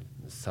or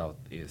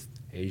Southeast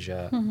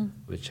Asia,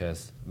 which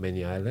has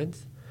many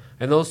islands.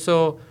 And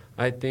also,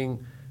 I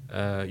think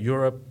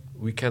Europe,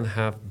 we can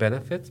have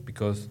benefits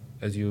because,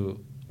 as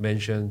you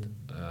mentioned,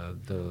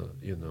 the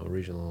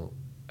regional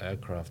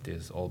aircraft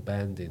is all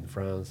banned in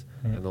France,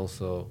 and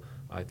also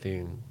I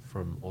think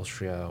from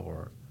Austria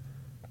or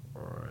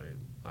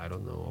I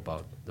don't know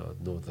about the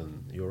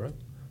Northern Europe,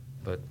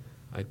 but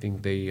I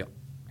think they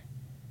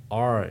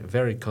are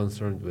very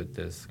concerned with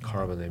this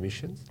carbon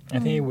emissions. I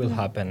think it will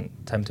happen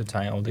time to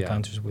time. All the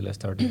countries will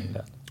start doing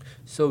that.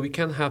 So we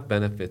can have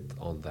benefit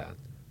on that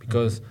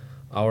because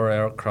our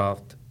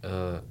aircraft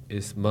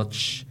is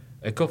much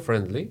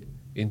eco-friendly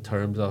in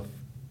terms of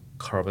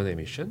carbon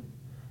emission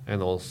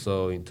and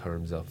also in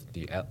terms of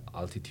the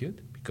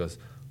altitude because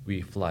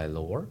we fly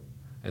lower,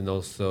 and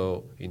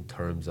also in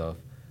terms of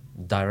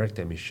direct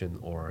emission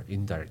or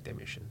indirect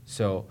emission.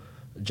 So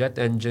jet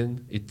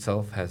engine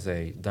itself has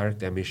a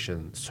direct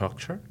emission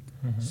structure,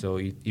 so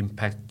it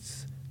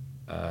impacts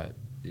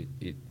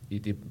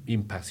it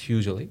impacts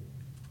hugely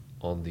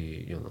on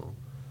the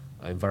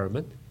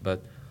environment.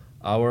 But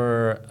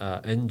our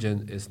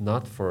engine is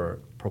not for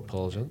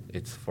propulsion;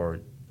 it's for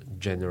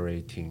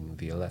generating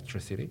the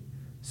electricity.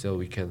 So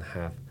we can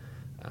have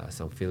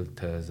some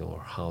filters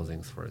or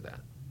housings for that.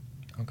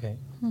 Okay.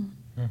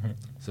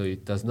 So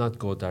it does not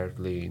go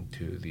directly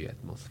into the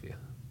atmosphere.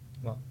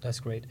 Well, that's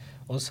great.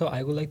 Also,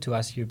 I would like to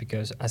ask you,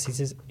 because as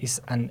it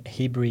is an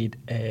hybrid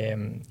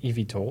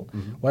eVTOL,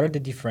 what are the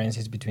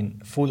differences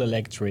between full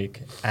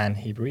electric and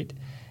hybrid?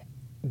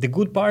 The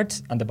good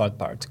parts and the bad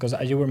parts, because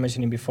as you were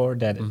mentioning before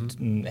that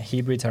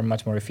hybrids are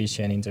much more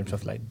efficient in terms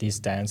of like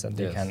distance and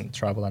they can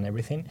travel and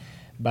everything.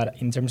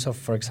 But in terms of,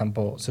 for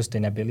example,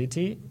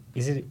 sustainability,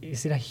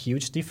 is it a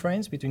huge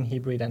difference between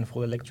hybrid and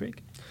full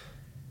electric?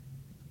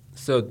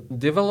 So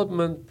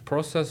development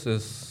process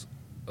is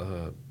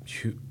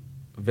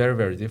very,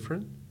 very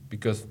different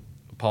because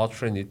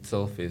powertrain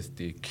itself is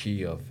the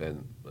key of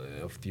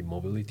the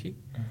mobility.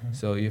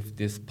 So if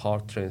this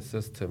powertrain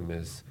system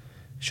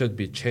should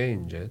be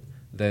changed,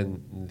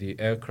 then the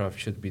aircraft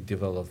should be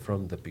developed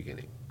from the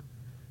beginning.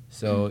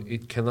 So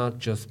it cannot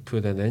just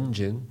put an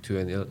engine to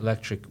an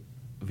electric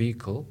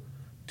vehicle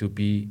to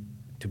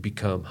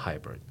become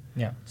hybrid.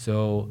 Yeah.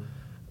 So,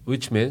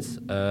 which means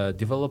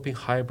developing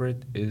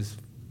hybrid is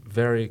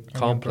very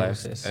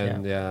complex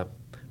process,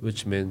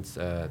 which means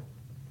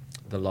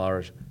the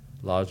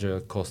larger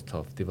cost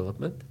of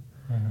development.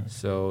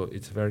 So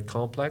it's very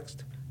complex,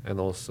 and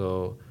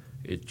also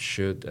it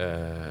should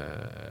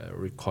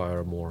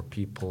require more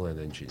people and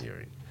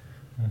engineering,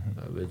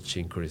 which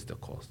increase the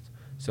cost.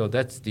 So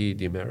that's the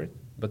demerit.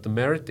 But the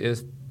merit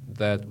is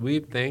that we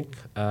think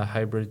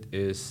hybrid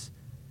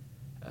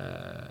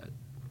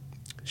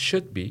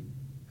should be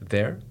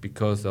there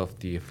because of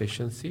the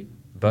efficiency,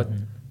 but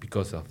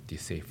because of the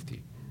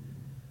safety.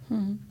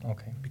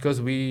 Okay.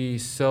 Because we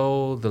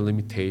saw the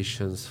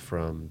limitations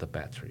from the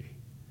battery.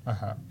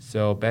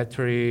 So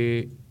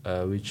battery,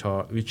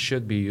 which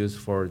should be used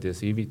for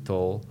this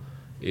eVTOL,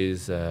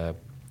 is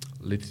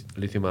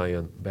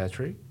lithium-ion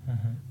battery,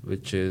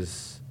 which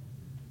is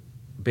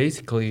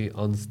basically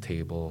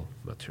unstable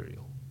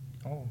material.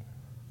 Oh.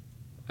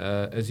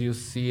 As you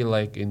see,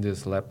 like in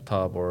this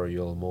laptop or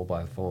your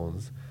mobile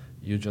phones,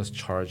 you just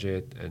charge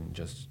it and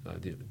just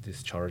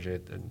discharge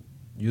it and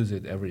use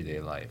it everyday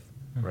life,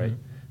 right?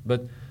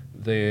 But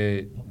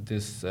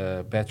this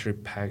battery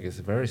pack is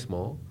very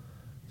small,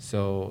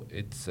 so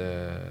it's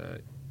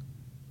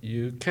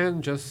you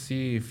can just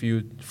see if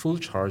you full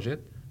charge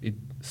it, it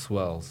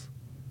swells.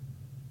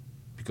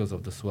 Because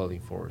of the swelling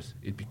force,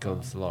 it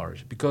becomes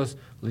large. Because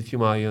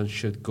lithium ion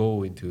should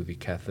go into the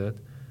cathode,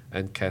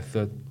 and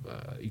cathode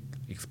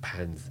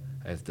expands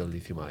as the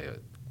lithium ion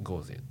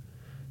goes in.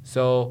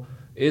 So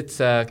it's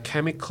a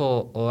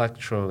chemical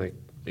electronic,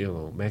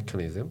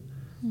 mechanism.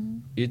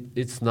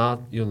 It's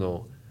not,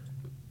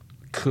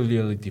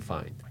 clearly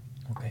defined.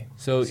 Okay.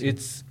 So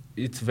it's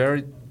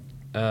very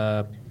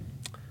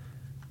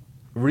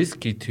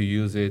risky to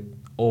use it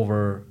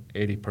over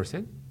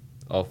 80%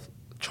 of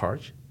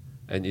charge.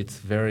 And it's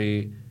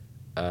very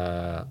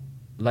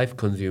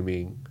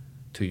life-consuming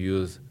to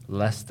use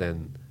less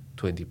than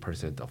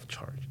 20% of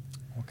charge.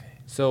 Okay.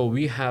 So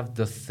we have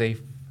the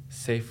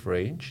safe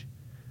range,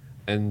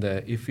 and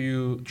if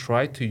you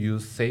try to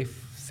use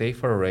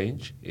safer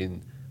range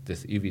in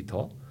this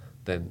eVTOL,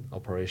 then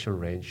operation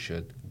range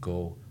should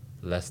go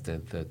less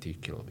than 30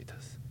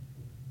 kilometers.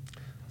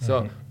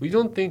 So we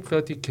don't think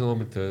 30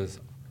 kilometers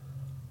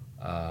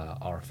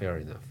are fair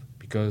enough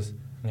because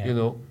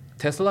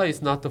Tesla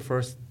is not the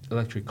first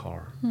electric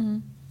car.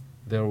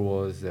 There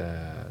was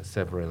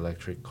several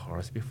electric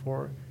cars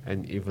before,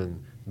 and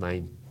even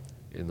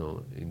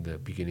in the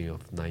beginning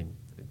of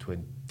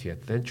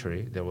 20th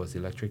century, there was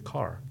electric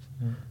car,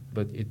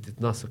 but it did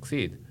not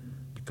succeed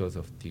because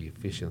of the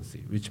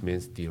efficiency, which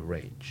means the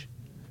range.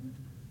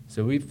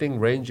 So we think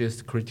range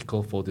is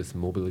critical for this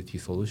mobility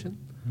solution.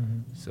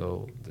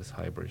 So this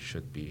hybrid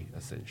should be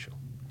essential.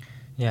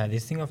 Yeah,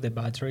 this thing of the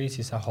batteries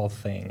is a whole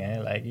thing.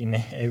 Like in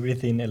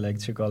everything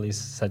electrical is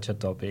such a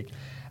topic.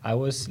 I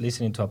was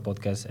listening to a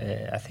podcast,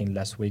 I think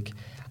last week,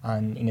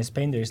 and in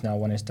Spain there is now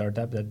one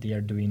startup that they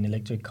are doing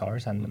electric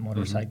cars and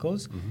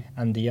motorcycles,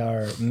 and they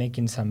are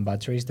making some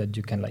batteries that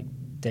you can like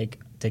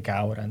take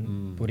out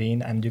and put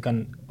in, and you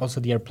can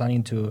also they are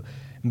planning to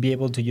be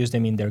able to use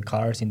them in their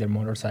cars, in their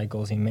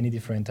motorcycles, in many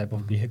different type of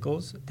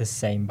vehicles, the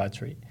same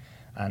battery,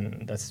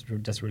 and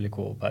that's really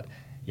cool. But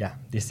yeah,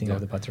 this thing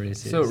of the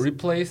batteries so is...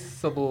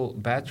 replaceable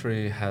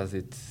battery has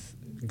its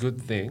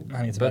good thing,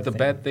 And but the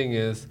bad thing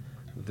is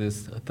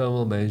this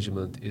thermal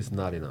management is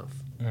not enough.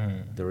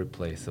 The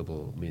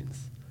replaceable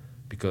means,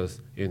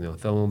 because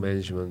thermal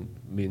management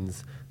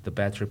means the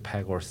battery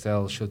pack or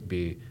cell should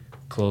be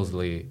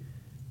closely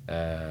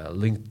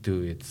linked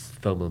to its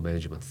thermal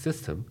management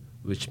system,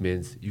 which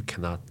means you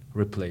cannot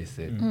replace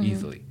it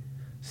easily.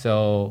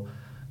 So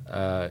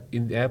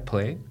in the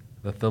airplane,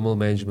 the thermal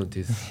management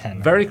is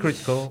very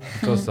critical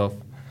because of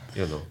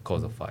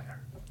cause of fire.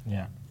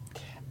 Yeah.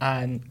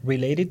 And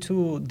related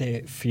to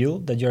the fuel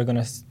that you're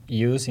going to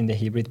use in the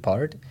hybrid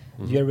part,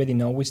 do you already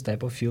know which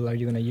type of fuel are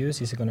you going to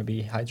use? Is it going to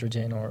be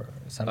hydrogen or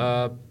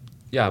something?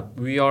 Yeah,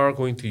 we are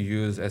going to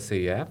use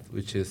SAF,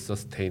 which is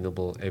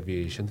sustainable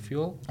aviation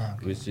fuel,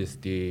 which is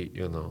the,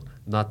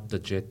 not the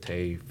Jet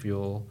A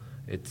fuel.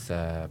 It's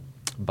a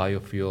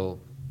biofuel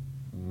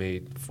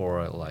made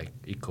for like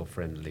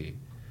eco-friendly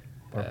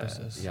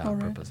purposes.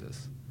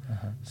 Purposes.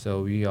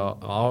 So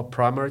our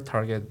primary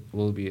target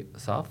will be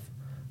SAF.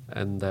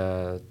 And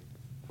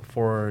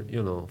for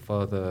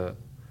the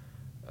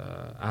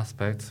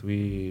aspects,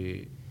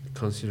 we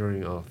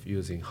considering of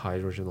using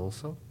hydrogen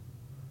also,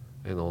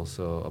 and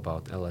also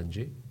about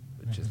LNG,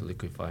 which is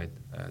liquefied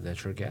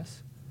natural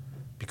gas,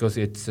 because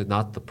it's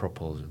not the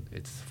propulsion;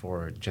 it's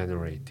for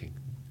generating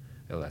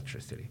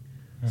electricity.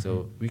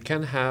 So we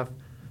can have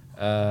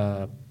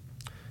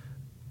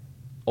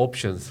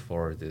options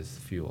for these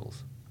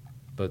fuels,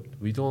 but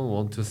we don't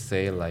want to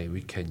say like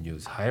we can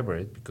use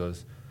hybrid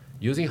because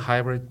using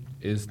hybrid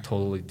is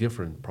totally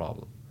different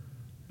problem.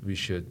 We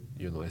should,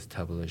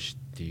 establish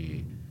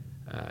the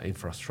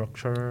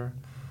infrastructure.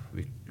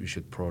 We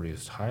should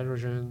produce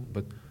hydrogen,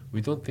 but we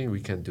don't think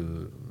we can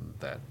do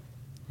that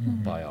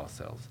by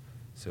ourselves.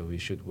 So we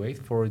should wait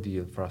for the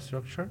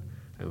infrastructure,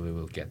 and we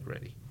will get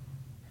ready.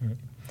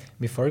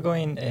 Before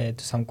going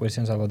to some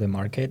questions about the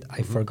market,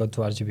 I forgot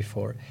to ask you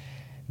before.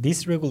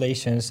 These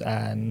regulations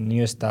and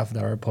new stuff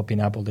that are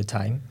popping up all the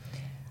time,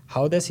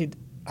 how does it,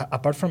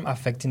 apart from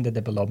affecting the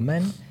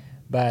development,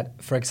 but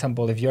for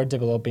example, if you're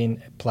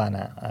developing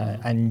PLANA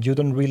and you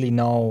don't really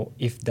know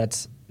if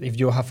that's if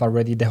you have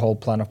already the whole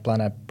plan of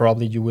PLANA,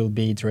 probably you will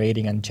be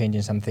iterating and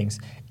changing some things.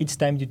 Each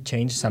time you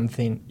change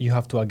something, you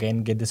have to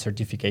again get the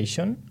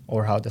certification,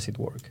 or how does it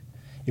work?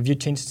 If you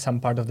change some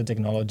part of the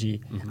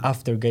technology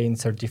after getting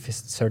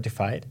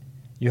certified,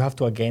 you have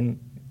to again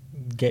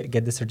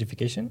get the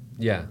certification?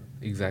 Yeah,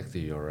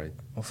 exactly. You're right.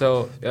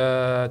 So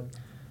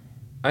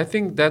I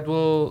think that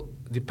will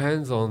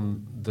depends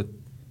on the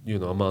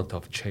amount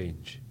of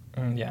change.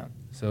 Yeah.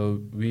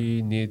 So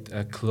we need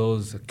a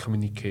close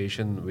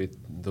communication with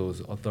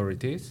those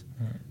authorities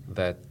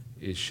that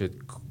it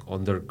should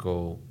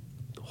undergo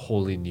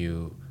wholly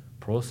new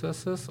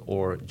processes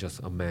or just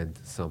amend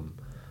some,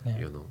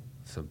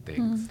 some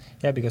things.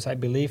 Yeah, because I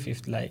believe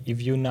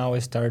if you now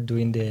start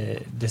doing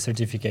the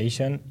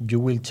certification, you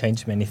will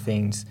change many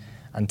things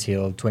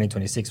until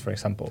 2026, for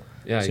example.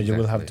 Yeah, so you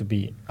will have to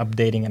be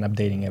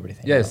updating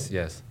everything. Yes,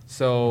 yes.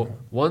 So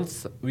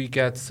once we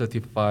get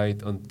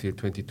certified until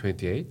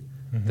 2028,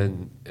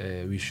 then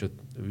we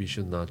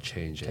should not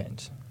change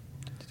it.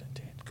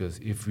 Because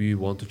if we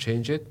want to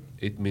change it,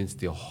 it means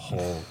the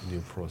whole new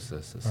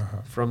processes.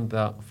 From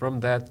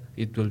that,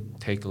 it will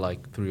take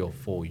like 3 or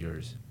 4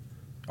 years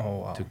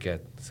to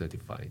get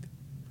certified.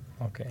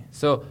 Okay.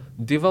 So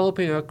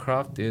developing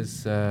aircraft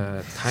is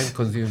a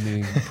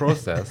time-consuming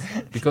process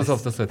because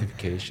of the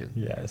certification.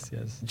 Yes,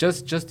 yes.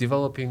 Just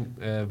developing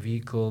a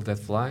vehicle that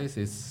flies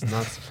is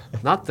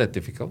not that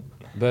difficult,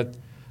 but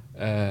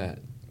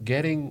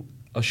getting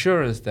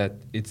assurance that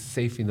it's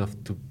safe enough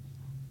to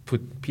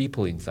put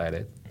people inside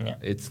it,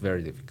 it's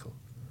very difficult.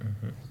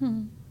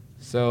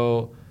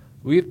 So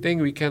we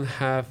think we can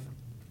have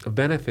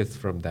benefits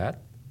from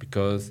that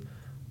because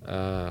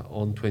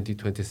on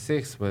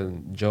 2026,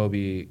 when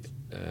Joby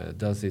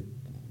does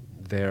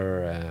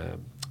their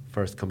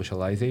first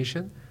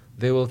commercialization,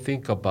 they will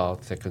think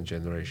about second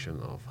generation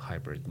of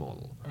hybrid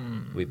model,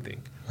 we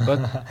think. But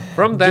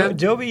from then...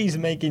 Joby is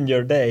making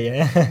your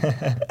day.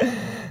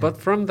 But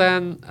from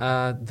then,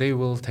 they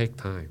will take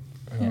time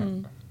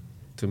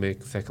to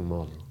make second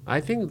model.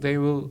 I think they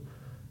will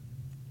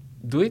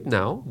do it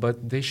now,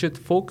 but they should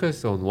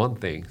focus on one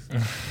thing.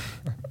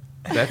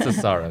 That's a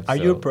startup. Are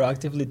you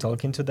proactively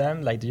talking to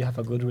them? Like, do you have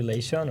a good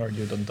relation, or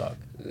you don't talk?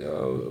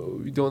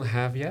 We don't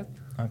have yet.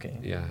 Okay.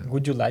 Yeah.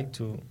 Would you like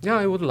to? Yeah,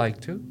 I would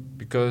like to,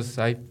 because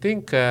I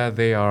think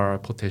they are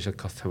potential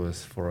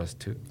customers for us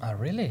too. Oh,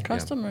 really?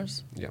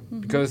 Customers? Yeah,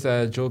 because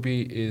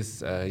Joby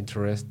is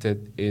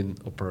interested in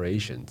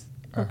operations,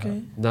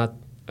 not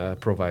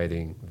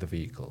providing the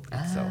vehicle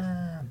itself.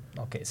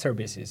 Okay,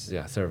 services.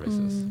 Yeah,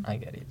 services. I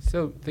get it.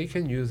 So they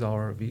can use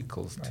our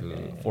vehicles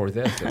for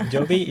their service.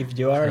 Joby, if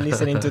you are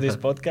listening to this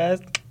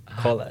podcast,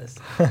 call us.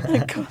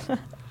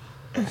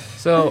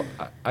 So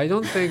I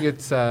don't think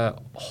it's a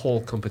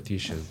whole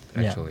competition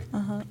actually,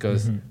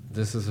 because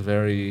this is a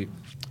very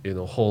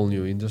whole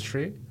new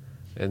industry,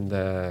 and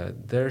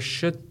there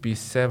should be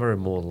several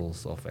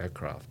models of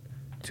aircraft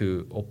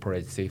to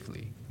operate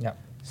safely. Yeah.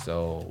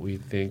 So we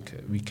think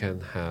we can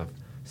have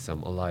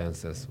some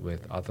alliances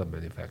with other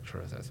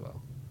manufacturers as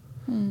well.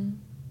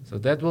 So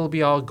that will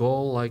be our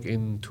goal, like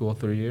in 2 or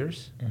 3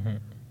 years,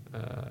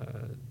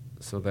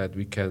 so that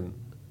we can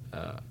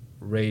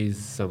raise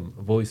some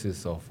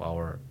voices of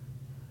our,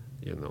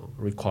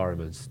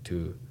 requirements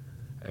to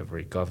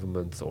every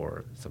government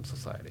or some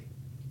society.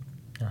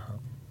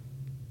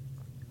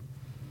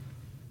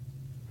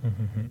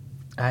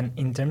 And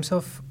in terms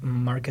of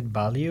market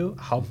value,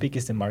 how big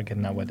is the market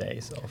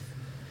nowadays?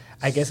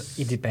 I guess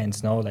it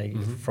depends, no? Like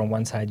from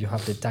one side you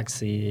have the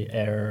taxi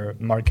air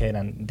market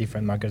and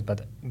different markets,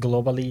 but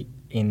globally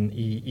in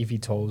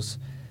eVTOLs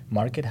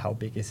market, how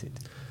big is it?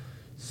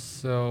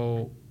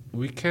 So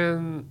we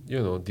can,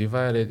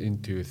 divide it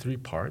into 3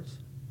 parts.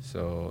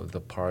 So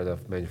the part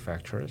of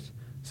manufacturers.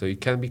 So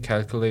it can be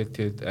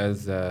calculated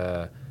as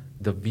the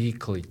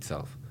vehicle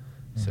itself.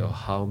 So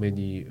how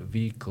many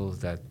vehicles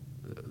that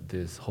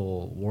this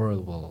whole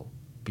world will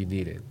be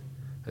needed.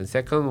 And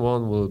second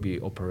one will be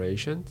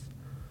operations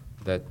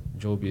that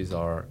Jobies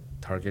are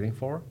targeting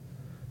for,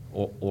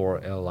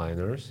 or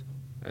airliners.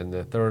 And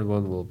the third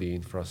one will be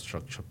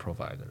infrastructure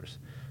providers.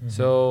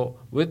 So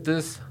with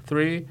these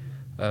 3,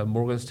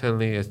 Morgan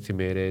Stanley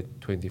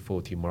estimated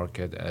 2040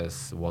 market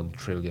as $1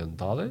 trillion.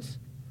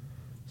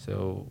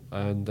 So,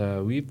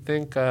 and we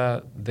think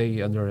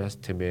they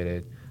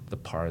underestimated the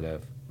part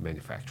of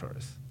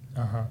manufacturers.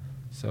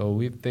 So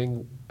we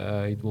think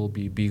it will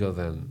be bigger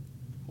than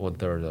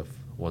 1/3 of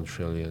 1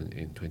 trillion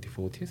in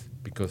 2040s,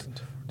 because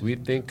we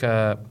think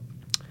at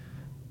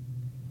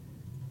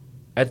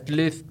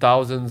least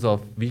thousands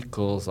of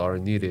vehicles are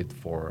needed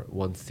for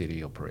one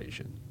city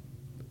operation.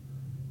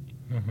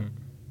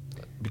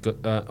 Because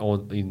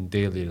in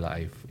daily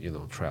life,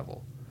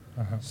 travel.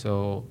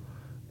 So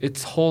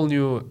it's whole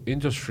new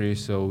industry,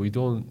 so we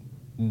don't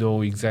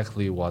know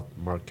exactly what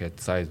market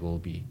size will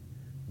be.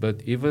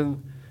 But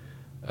even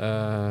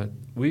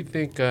we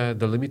think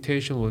the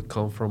limitation will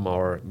come from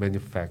our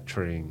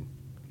manufacturing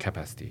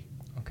capacity.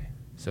 Okay.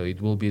 So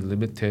it will be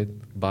limited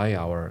by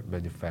our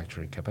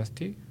manufacturing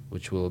capacity,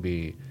 which will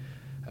be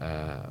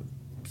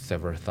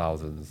several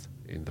thousands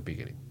in the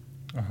beginning.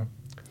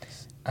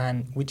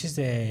 And which is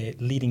the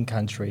leading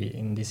country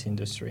in this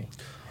industry?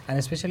 And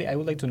especially, I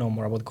would like to know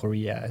more about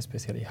Korea,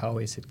 especially. How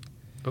is it?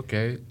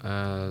 Okay,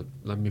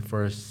 let me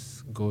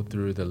first go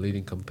through the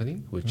leading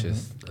company, which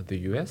is the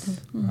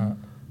US. Uh-huh.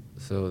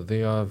 So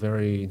they are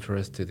very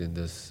interested in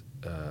this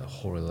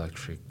whole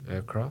electric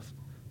aircraft.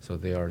 So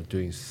they are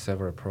doing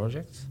several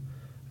projects,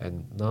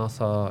 and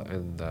NASA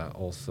and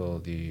also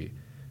the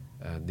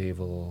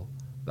naval,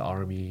 the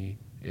army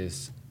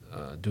is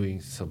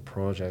doing some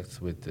projects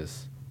with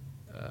this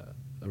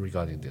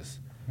regarding this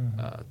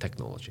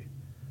technology.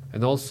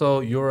 And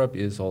also Europe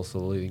is also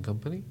a leading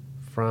company,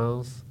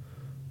 France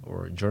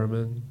or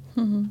German,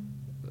 and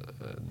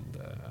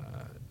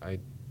I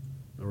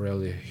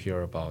rarely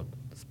hear about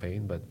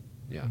Spain, but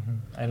yeah.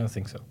 I don't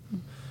think so.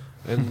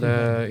 And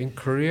in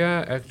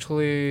Korea,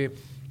 actually,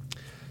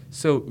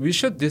 so we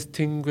should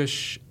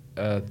distinguish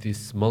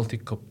this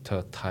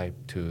multicopter type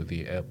to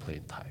the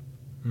airplane type.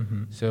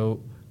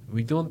 So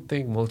we don't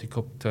think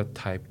multicopter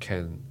type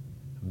can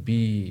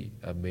be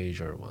a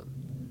major one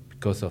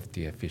because of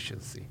the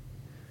efficiency.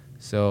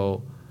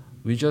 So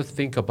we just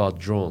think about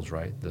drones,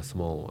 right? The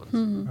small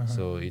ones.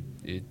 So it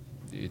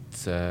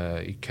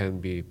can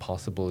be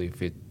possible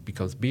if it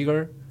becomes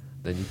bigger,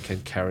 then it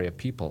can carry a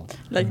people.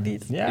 Like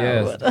this. Yeah.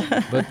 Yes,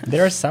 but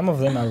There are some of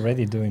them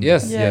already doing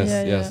yes, this.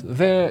 yes.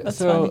 There, That's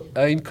so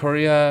in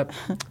Korea,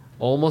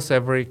 almost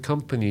every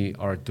company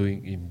are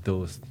doing in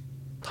those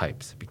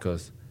types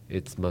because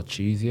it's much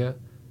easier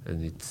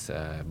and it's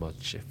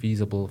much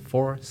feasible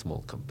for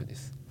small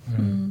companies.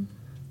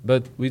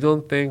 But we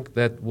don't think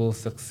that will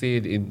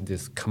succeed in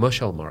this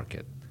commercial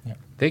market. Yeah.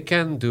 They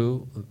can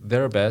do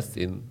their best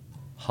in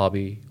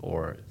hobby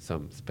or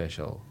some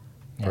special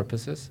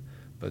purposes,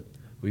 but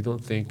we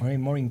don't think.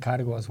 More in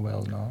cargo as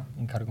well, no?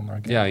 In cargo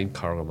market. Yeah, in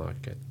cargo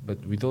market,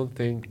 but we don't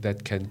think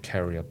that can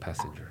carry a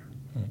passenger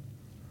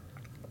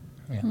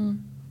Yeah.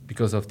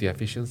 because of the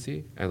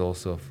efficiency and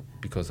also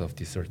because of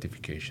the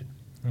certification.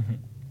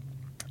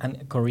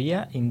 And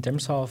Korea, in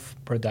terms of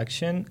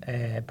production,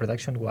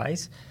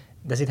 production-wise,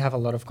 does it have a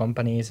lot of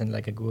companies and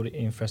like a good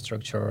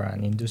infrastructure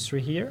and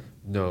industry here?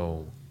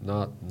 No,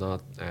 not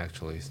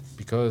actually,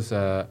 because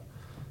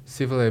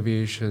civil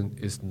aviation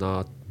is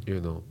not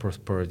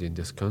prospered in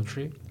this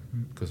country,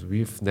 because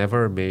we've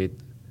never made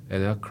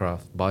an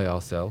aircraft by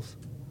ourselves,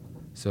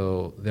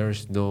 so there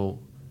is no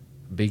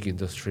big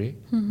industry.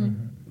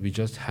 We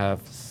just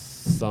have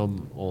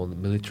some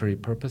on military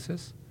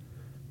purposes,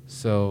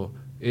 so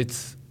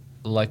it's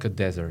like a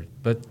desert.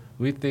 But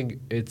we think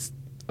it's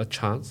a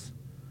chance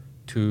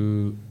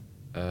to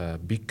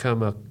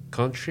become a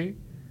country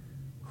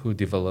who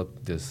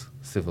developed this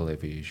civil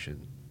aviation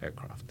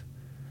aircraft.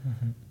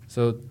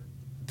 So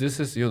this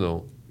is,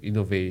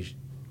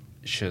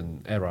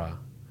 innovation era.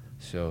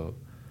 So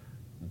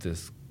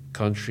this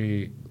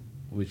country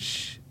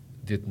which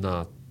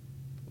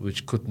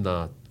could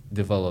not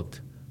develop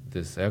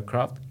this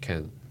aircraft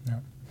can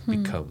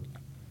become.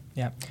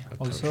 Yeah. A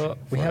Also,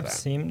 country we for have that.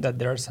 seen that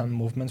there are some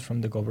movements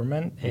from the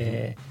government.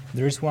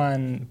 There is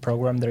one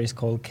program that is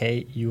called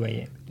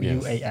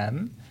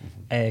UAM,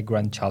 a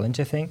Grand Challenge,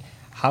 I think.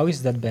 How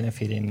is that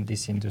benefiting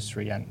this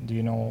industry, and do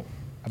you know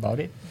about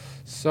it?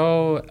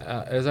 So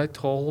as I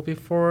told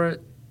before,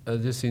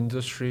 this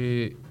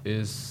industry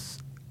is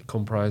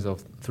comprised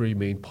of three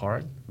main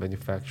parts: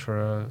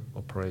 manufacturer,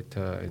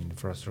 operator, and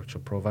infrastructure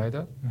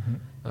provider.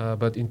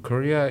 But in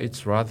Korea,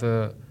 it's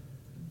rather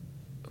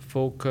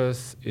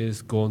focus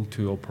is gone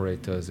to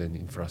operators and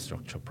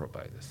infrastructure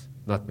providers,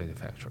 not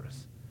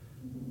manufacturers.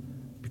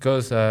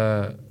 Because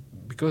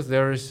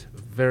there is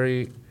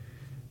very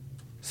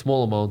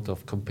small amount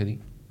of company.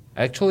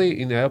 Actually,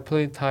 in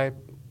airplane type,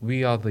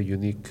 we are the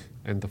unique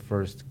and the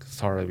first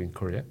startup in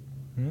Korea.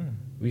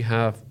 We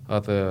have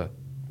other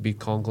big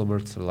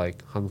conglomerates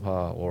like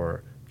Hanwha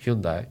or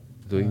Hyundai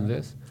doing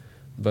this,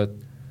 but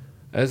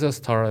as a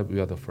startup, we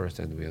are the first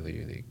and we are the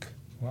unique.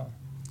 Wow.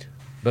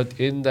 But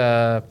in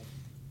the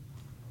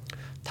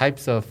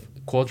types of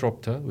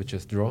quadcopter, which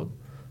is drone,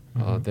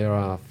 there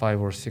are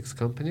 5 or 6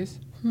 companies,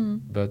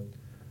 but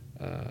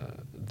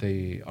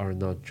they are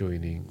not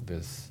joining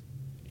this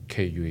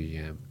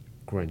KUAM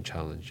Grand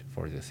Challenge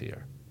for this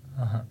year.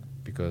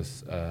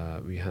 Because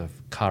we have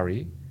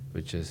KARI,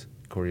 which is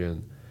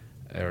Korean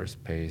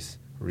Aerospace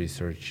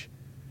Research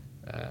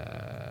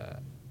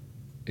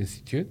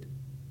Institute.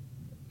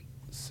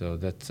 So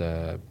that's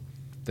a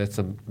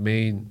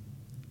main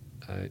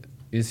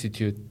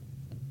institute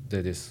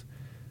that is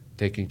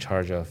taking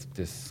charge of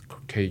this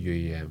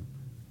KUAM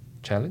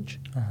challenge.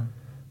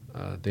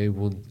 They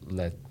won't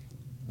let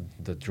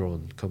the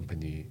drone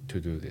company to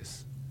do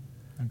this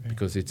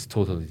because it's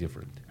totally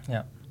different.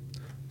 Yeah.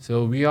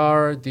 So we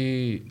are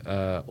the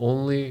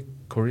only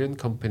Korean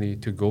company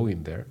to go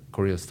in there,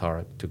 Korean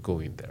startup to go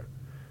in there.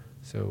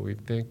 So we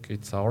think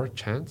it's our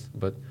chance,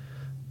 but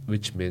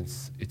which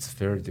means it's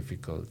very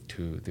difficult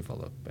to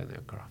develop an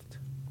aircraft.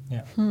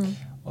 Yeah.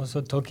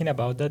 Also, talking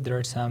about that, there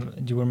are some.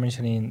 You were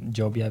mentioning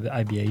Joby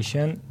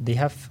Aviation. They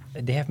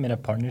have made a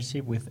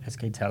partnership with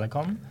SK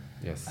Telecom.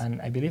 Yes. And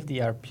I believe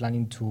they are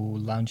planning to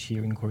launch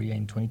here in Korea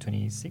in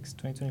 2026,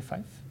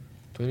 2025.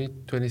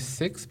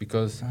 2026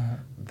 because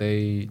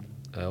they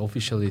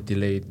officially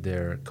delayed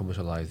their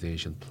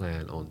commercialization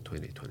plan on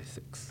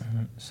 2026.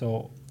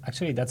 So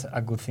actually, that's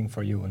a good thing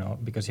for you, no?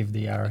 Because if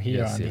they are here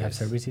Yes, and they it have is.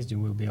 services, you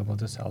will be able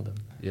to sell them.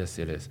 Yes,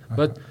 it is.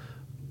 But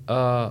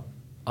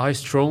I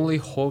strongly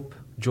hope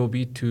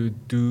Joby to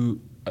do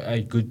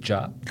a good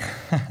job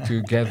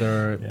to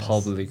gather Yes.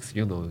 public's,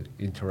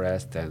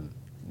 interest and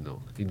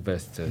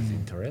investors'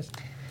 interest.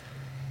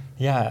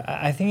 Yeah,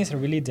 I think it's a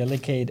really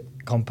delicate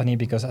company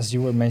because, as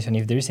you were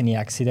mentioning, if there is any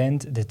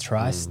accident, the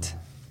trust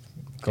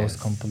goes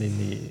Yes.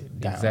 completely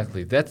down.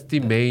 Exactly. That's the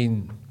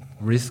main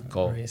risk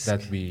Risk.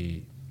 that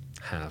we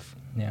have.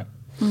 Yeah.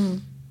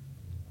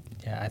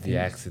 Yeah, I The think.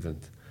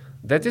 accident.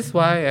 That is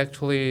why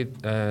actually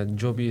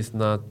Joby is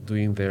not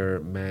doing their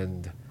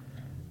manned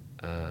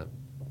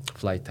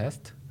flight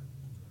test.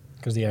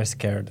 Because they are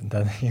scared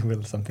that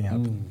will something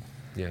happen.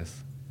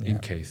 Yes, Yeah. in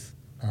case.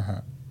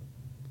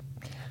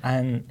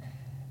 And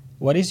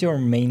what is your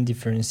main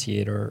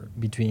differentiator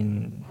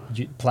between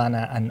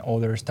PLANA and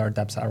other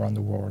startups around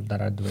the world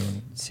that are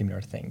doing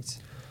similar things?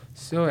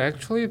 So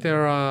actually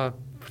there are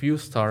few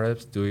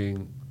startups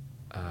doing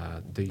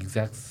the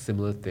exact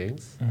similar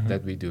things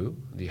that we do,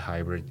 the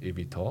hybrid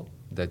eVTOL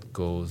that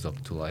goes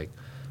up to like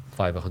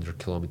 500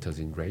 kilometers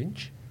in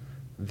range.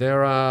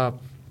 There are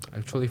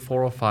actually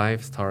 4 or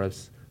 5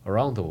 startups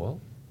around the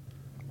world,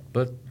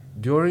 but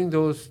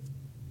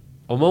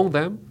among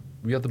them,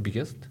 we are the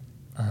biggest,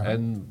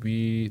 and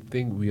we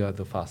think we are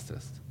the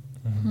fastest.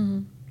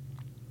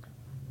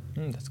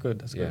 That's good.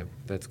 That's Yeah, good.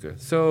 that's good.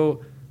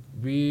 So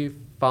we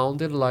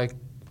founded like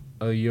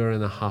a year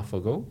and a half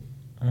ago,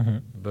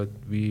 but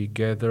we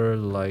gather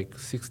like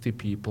 60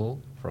 people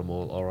from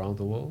all around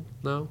the world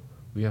now.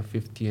 We have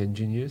 50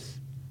 engineers,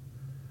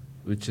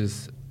 which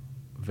is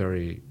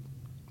very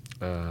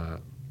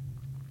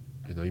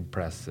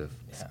impressive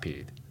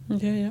speed.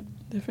 Yeah,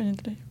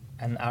 definitely.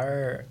 And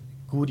are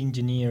good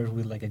engineers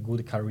with like a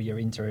good career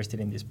interested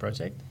in this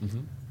project?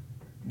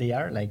 They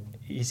are like,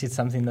 is it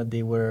something that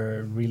they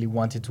were really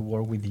wanted to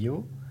work with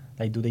you?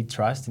 Like, do they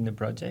trust in the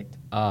project?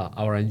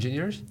 Our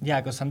engineers?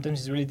 Yeah, because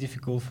sometimes it's really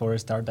difficult for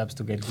startups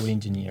to get good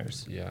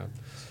engineers. Yeah.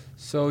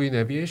 So in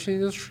aviation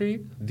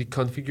industry, the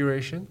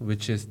configuration,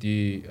 which is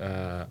the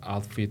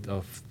outfit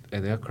of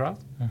an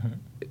aircraft,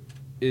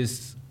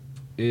 is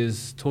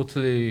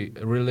totally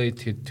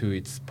related to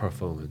its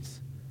performance.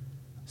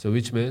 So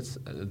which means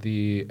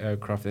the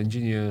aircraft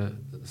engineer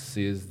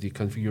sees the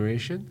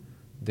configuration,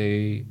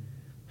 they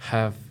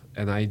have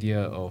an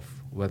idea of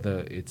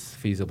whether it's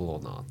feasible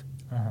or not.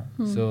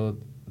 So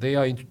they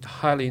are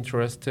highly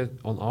interested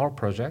on our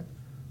project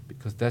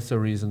because that's the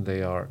reason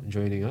they are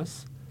joining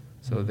us.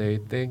 So they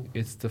think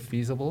it's the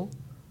feasible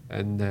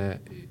and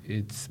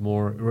it's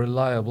more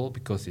reliable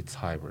because it's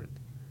hybrid.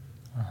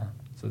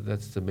 So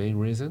that's the main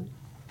reason.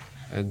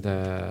 And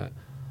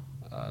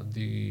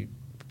the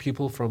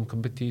people from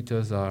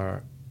competitors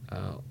are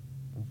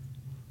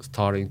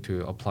starting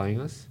to applying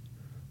us.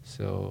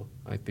 So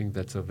I think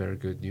that's a very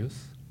good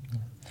news.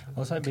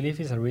 Also, I believe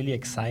it's a really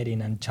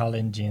exciting and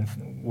challenging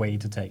way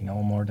to take,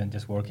 no more than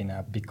just working in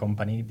a big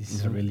company. This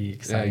is a really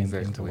exciting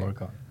thing to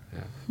work on.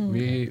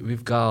 Yeah.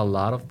 We've got a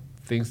lot of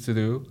things to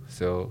do,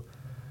 so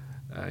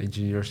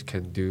engineers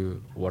can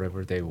do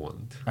whatever they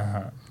want,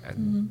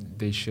 and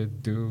they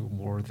should do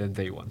more than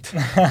they want.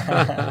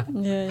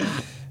 Yeah.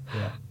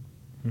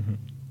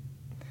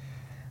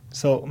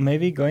 So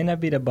maybe going a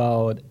bit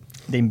about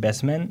the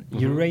investment,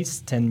 you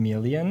raised 10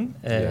 million.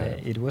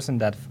 It wasn't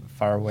that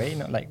far away.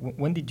 No? Like,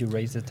 when did you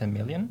raise the 10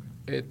 million?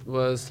 It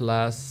was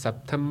last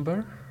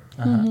September.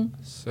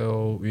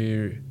 So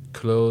we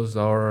closed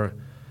our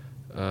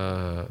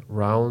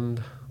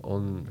round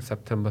on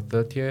September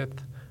 30th,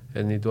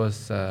 and it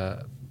was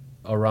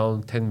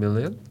around 10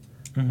 million.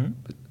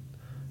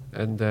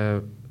 And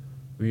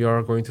we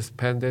are going to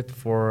spend it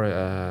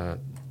for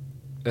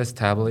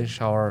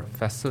establish our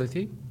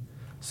facility.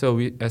 So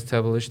we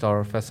established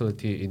our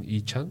facility in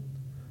Icheon,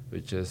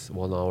 which is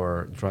 1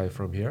 hour drive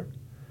from here.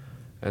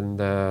 And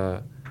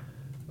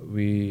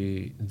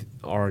we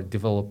are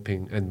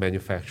developing and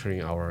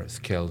manufacturing our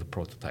scaled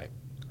prototype.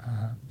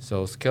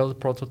 So scaled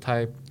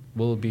prototype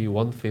will be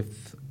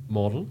 1/5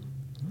 model.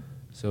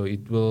 So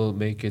it will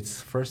make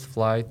its first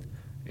flight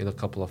in a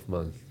couple of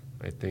months.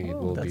 I think it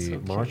will be so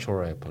March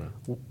or April.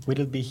 Will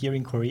it be here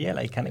in Korea?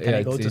 Like, can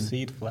I go to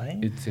see it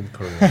flying? It's in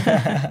Korea.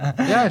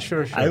 Yeah,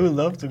 sure. I would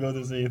love to go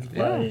to see it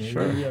flying. Yeah,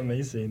 sure. It would be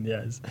amazing,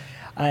 yes.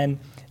 And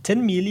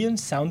 10 million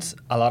sounds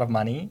a lot of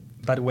money,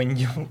 but when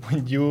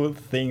you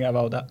think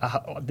about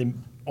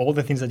all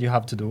the things that you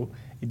have to do,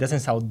 it doesn't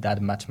sound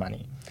that much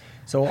money.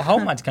 So how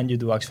much can you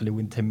do actually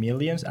with 10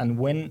 millions, and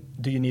when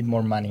do you need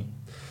more money?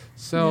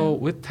 So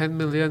with 10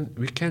 million,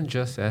 we can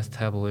just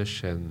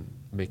establish and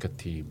make a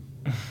team.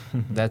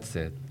 That's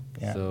it.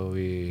 Yeah.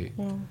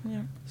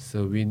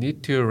 So we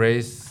need to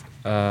raise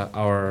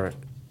our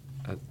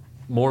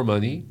more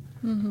money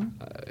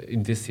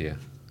in this year.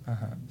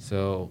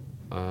 So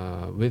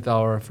with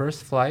our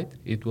first flight,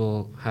 it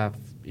will have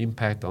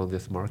impact on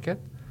this market.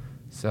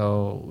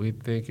 So we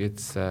think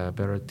it's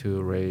better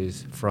to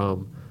raise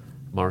from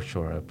March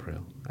or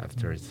April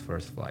after its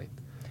first flight.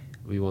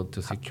 We want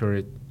to secure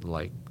it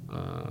like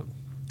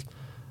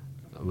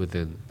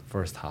within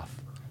first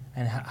half.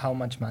 And how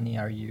much money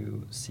are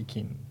you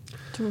seeking?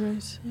 To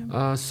raise,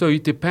 yeah. So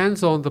it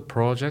depends on the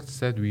projects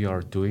that we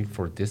are doing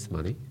for this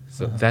money.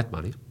 So that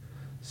money.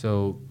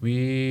 So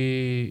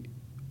we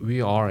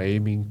are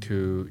aiming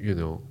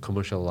to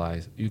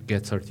commercialize. You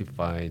get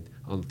certified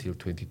until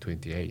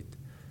 2028.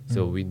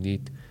 So we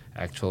need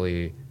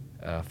actually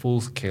a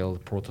full-scale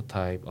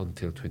prototype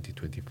until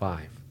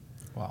 2025.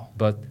 Wow.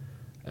 But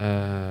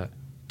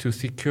to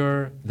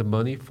secure the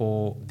money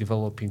for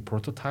developing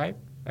prototype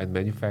and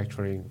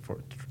manufacturing for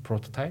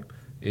prototype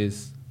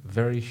is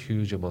very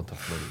huge amount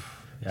of money.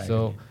 Yeah,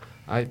 So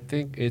I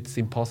think it's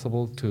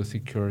impossible to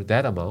secure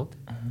that amount.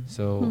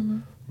 So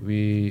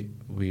we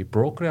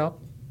broke it up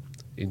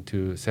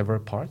into several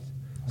parts.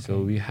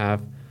 So we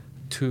have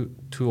two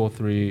or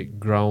three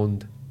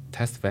ground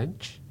test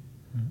bench,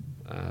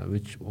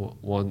 which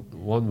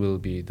one will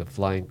be the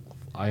flying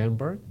Iron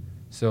Bird.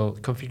 So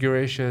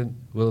configuration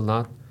will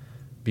not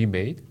be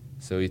made.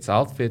 So its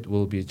outfit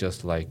will be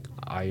just like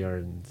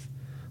irons,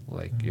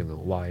 like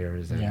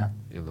wires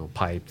and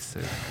pipes,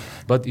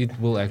 but it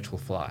will actually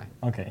fly.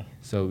 Okay.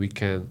 So we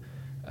can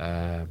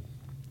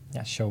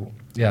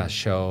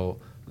show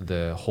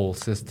the whole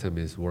system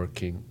is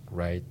working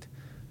right,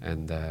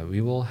 and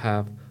we will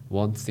have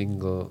one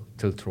single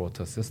tilt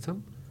rotor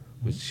system,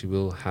 which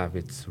will have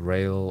its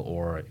rail,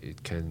 or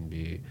it can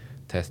be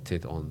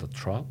tested on the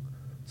truck,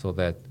 so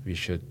that we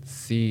should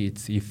see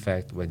its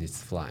effect when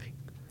it's flying.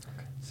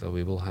 So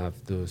we will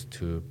have those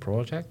two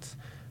projects,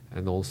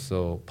 and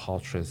also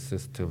powertrain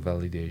system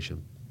validation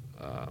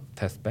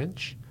test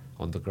bench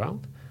on the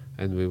ground,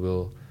 and we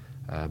will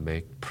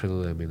make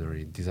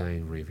preliminary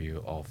design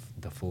review of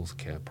the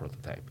full-scale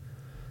prototype.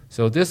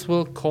 So this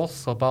will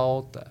cost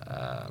about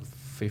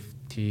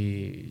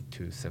 50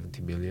 to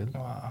 70 million.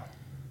 Wow.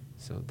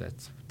 So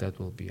that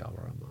will be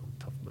our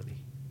amount of money.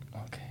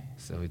 Okay.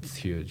 So it's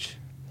huge.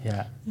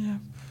 Yeah. Yeah.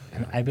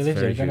 And I believe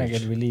they're very gonna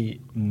huge. get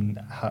really,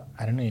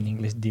 I don't know in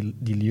English,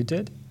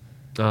 diluted.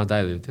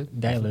 Diluted.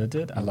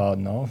 Diluted a lot,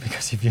 no?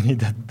 Because if you need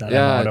that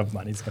Yeah. amount of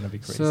money, it's gonna be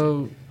crazy.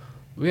 So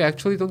we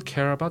actually don't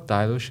care about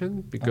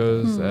dilution,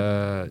 because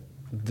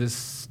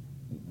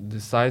the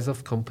size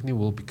of company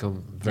will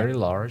become very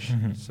large.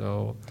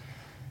 So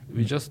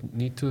we just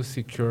need to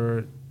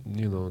secure,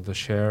 the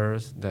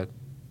shares that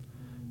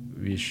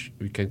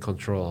we can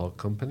control our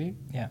company.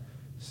 Yeah.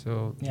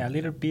 So Yeah, a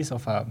little piece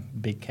of a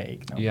big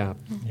cake. No? yeah,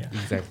 Yeah.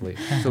 exactly.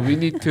 So we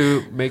need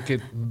to make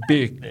it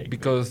big,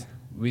 because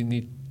we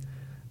need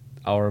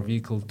our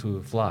vehicle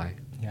to fly.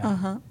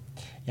 Yeah.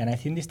 And I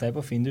think these type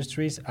of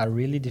industries are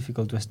really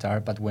difficult to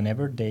start, but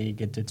whenever they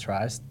get the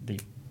trust, they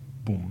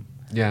boom.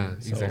 Yeah,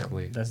 So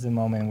exactly. that's the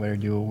moment where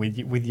you,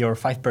 with your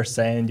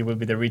 5%, you will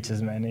be the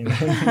richest man in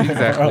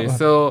Exactly.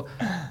 So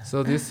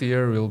this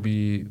year will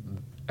be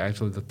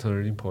actually the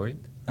turning point.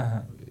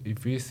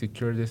 If we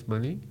secure this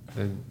money,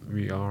 then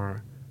we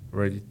are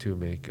ready to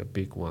make a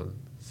big one,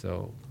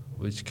 so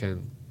which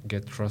can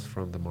get trust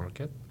from the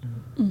market.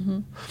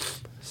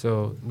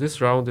 So this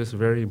round is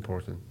very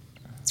important.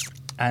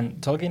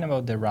 And talking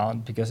about the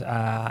round, because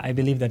I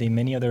believe that in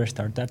many other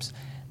startups,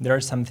 there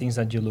are some things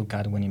that you look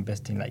at when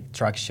investing, like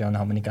traction,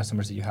 how many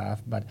customers do you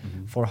have. But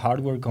for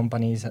hardware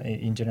companies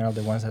in general,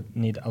 the ones that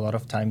need a lot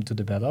of time to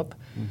develop,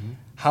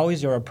 how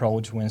is your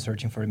approach when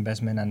searching for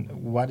investment, and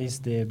what is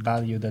the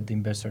value that the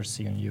investors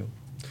see in you?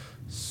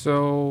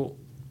 So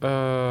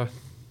our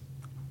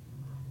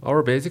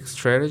basic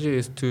strategy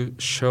is to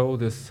show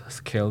this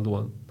scaled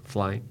one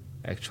flying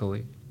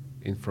actually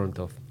in front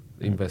of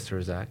the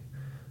investor's eye,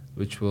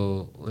 which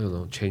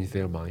will change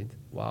their mind.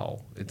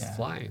 Wow, it's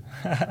flying.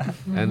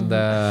 And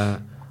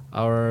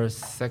our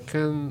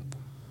second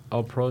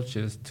approach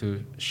is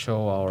to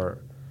show our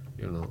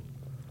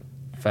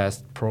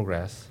fast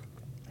progress,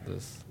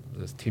 this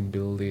team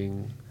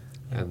building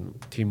and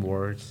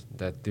teamwork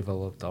that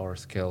developed our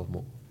scale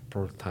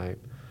prototype,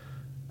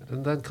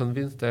 and then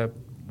convince that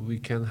we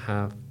can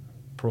have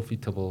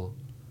profitable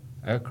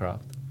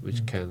aircraft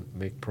which can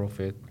make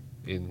profit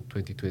in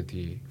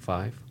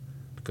 2025,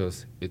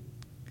 because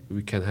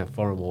we can have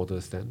firm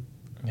orders then.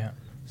 Yeah.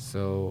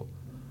 So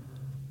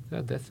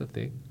that's the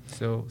thing.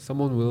 So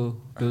someone will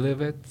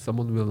believe it,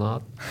 someone will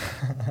not.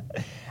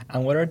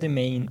 And what are the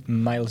main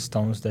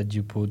milestones that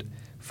you put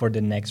for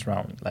the next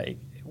round? Like,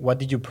 what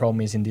did you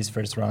promise in this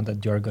first round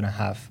that you're going to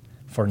have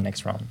for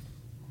next round?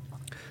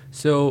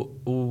 So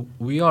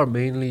we are not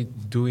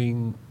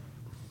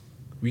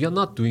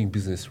doing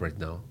business right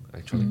now,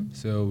 actually.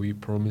 So we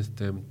promised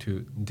them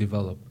to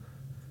develop,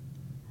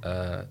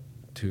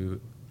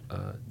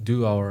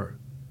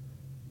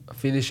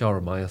 finish our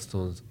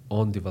milestones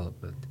on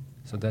development.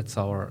 So that's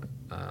our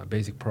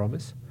basic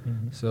promise.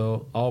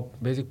 So our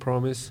basic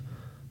promise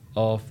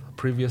of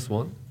previous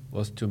one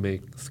was to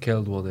make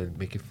scaled one and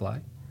make it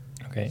fly.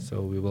 Okay.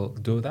 So we will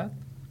do that.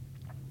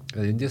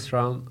 And in this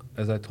round,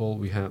 as I told,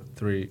 we have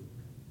 3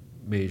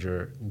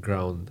 major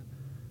ground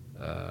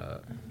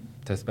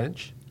test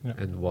bench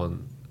and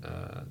one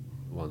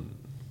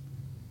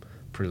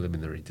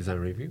preliminary design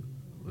review,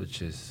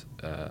 which is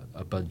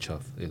a bunch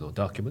of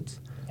documents.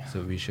 Yeah.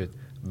 So we should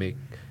make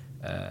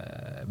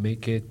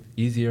it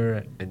easier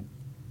and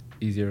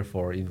easier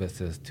for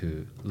investors to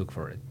look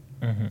for it,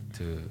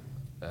 to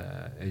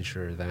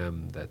ensure them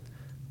that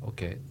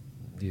okay,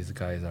 these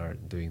guys are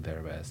doing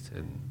their best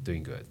and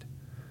doing good.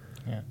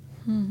 Yeah.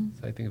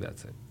 So I think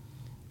that's it.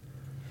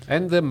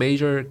 And the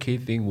major key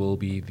thing will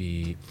be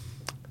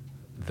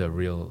the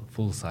real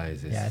full size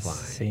is Yes,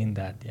 flying. seeing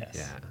that, yes.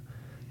 Yeah,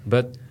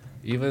 but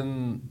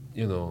even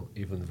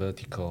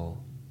vertical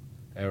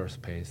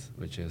aerospace,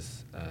 which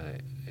is a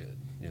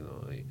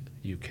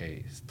UK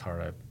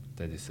startup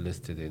that is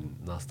listed in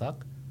Nasdaq,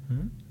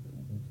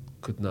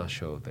 could not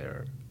show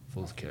their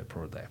full scale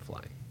prototype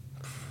flying.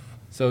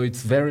 So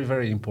it's very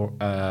very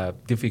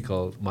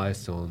difficult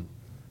milestone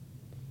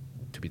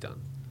to be done.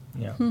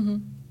 Yeah.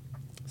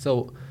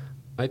 So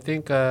I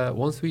think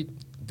once we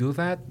do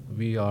that,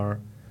 we are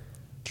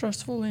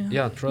Trustful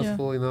enough.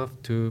 trustful enough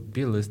to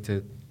be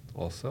listed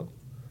also.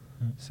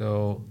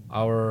 So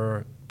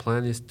our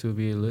plan is to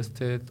be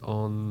listed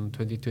on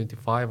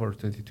 2025 or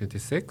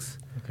 2026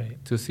 Okay.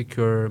 to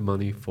secure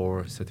money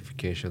for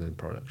certification and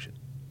production,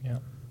 Yeah.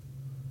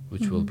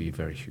 which will be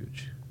very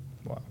huge.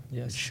 Wow. It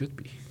Yes. should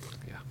be.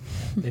 Yeah.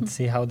 Let's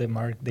see how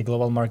the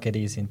global market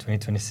is in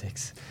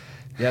 2026.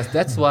 Yes,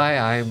 that's why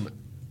I'm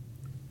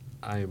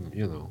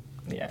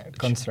Yeah,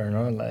 concern,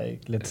 no? Like,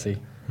 let's see.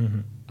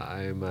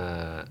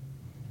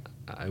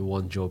 I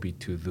want Joby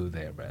to do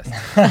their best.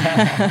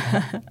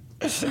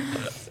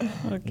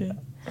 Okay.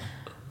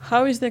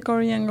 How is the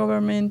Korean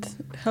government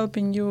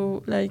helping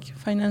you, like,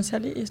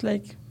 financially?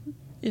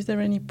 Is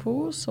there any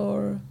push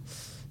or?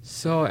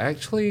 So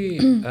actually,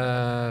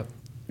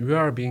 we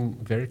are being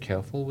very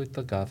careful with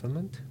the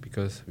government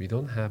because we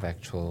don't have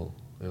actual,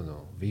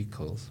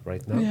 vehicles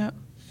right now. Yeah.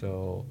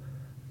 So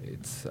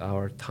it's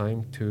our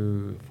time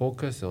to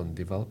focus on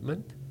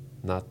development,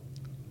 not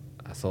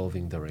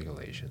solving the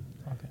regulation.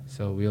 Okay.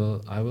 So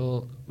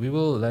we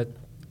will let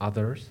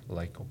others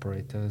like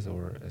operators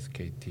or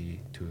SKT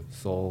to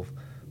solve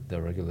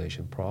the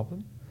regulation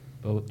problem,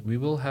 but we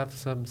will have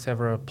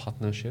several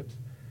partnerships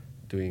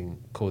doing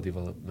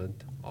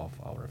co-development of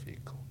our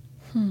vehicle.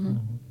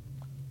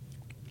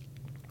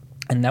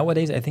 And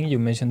nowadays, I think you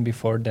mentioned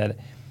before that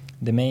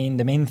the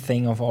main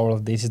thing of all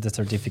of this is the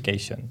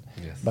certification.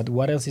 Yes. But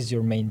what else is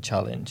your main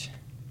challenge?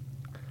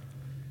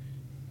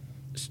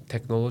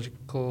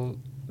 Technological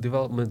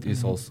development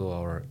is also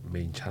our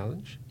main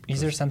challenge.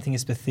 Is there something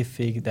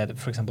specific that,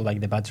 for example,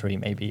 like the battery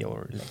maybe,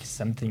 or like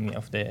something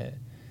of the...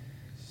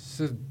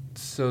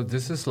 So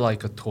this is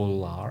like a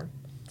total art.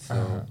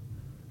 So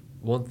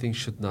one thing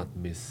should not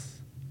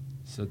miss.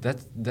 So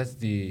that's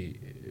the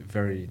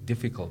very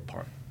difficult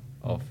part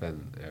of an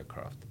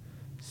aircraft.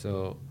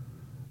 So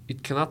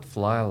it cannot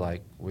fly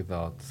like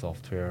without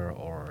software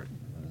or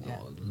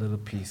a little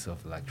piece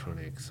of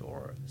electronics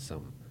or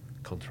some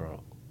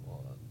control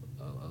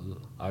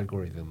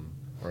algorithm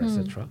or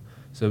etc.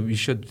 So we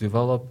should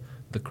develop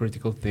the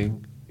critical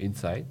thing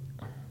inside,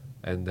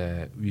 and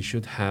we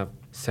should have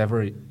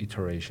several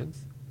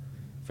iterations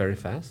very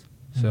fast.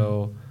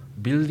 So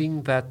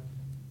building that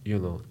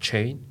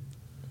chain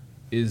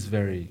is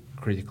very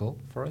critical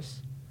for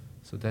us.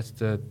 So that's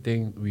the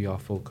thing we are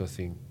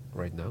focusing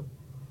right now.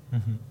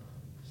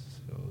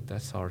 So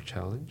that's our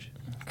challenge.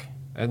 Okay.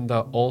 And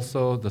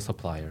also the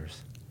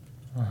suppliers.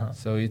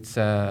 So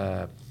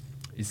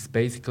it's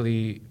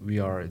basically we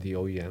are the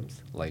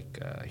OEMs like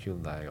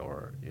Hyundai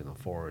or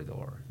Ford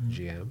or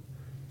GM.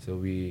 So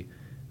we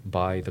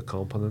buy the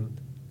component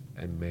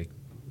and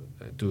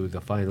do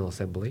the final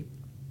assembly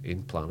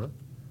in PLANA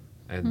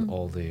and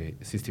all the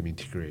system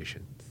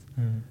integrations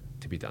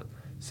to be done.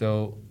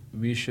 So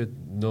we should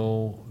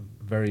know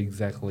very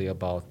exactly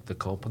about the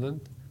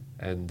component,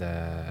 and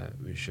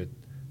we should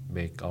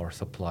make our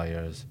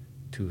suppliers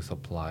to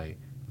supply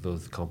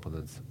those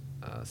components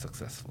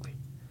successfully.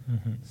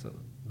 So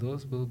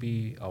those will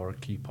be our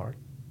key part.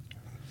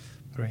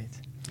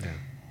 Great. Yeah.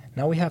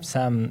 Now we have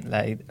some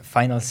like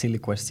final silly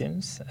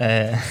questions.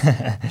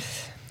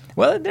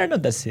 Well, they're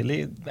not that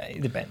silly.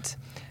 It depends.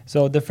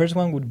 So the first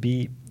one would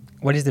be,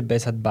 what is the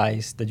best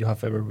advice that you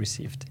have ever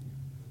received?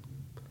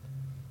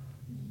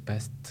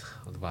 Best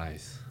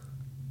advice.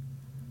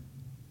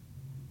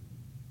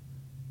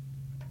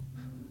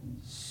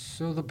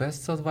 So the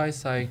best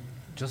advice I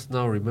just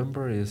now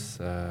remember is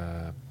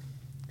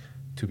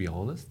to be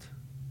honest,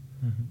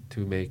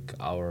 to make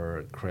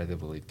our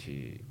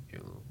credibility,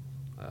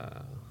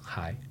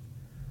 high,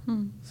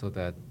 so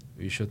that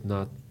we should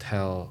not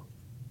tell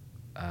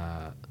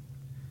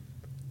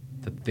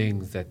the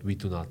things that we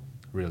do not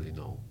really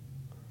know.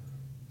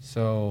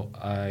 So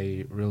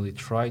I really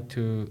try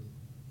to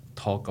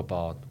talk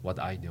about what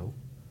I know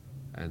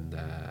and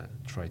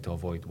try to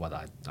avoid what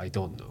I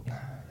don't know.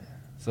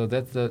 So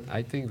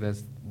I think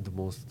that's the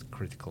most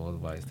critical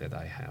advice that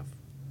I have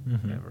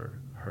ever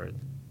heard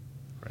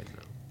right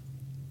now.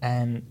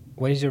 And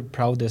what is your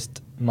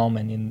proudest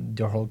moment in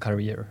your whole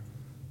career?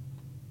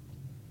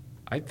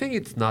 I think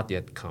it's not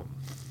yet come.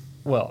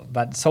 Well,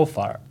 but so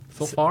far.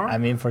 So far? I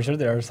mean, for sure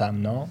there are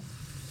some, no?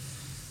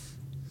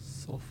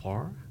 so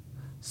far.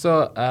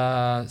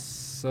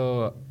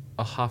 So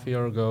a half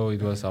year ago,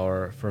 it was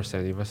our first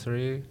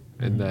anniversary,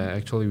 and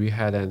actually we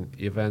had an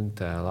event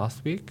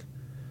last week.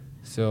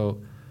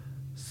 So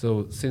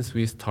since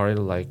we started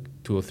like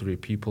 2 or 3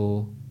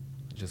 people,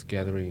 just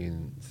gathering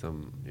in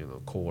some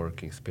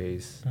co-working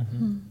space,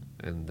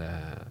 and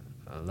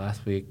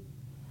last week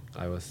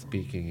I was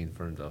speaking in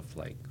front of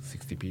like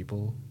 60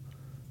 people.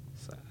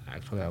 So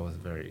actually, I was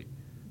very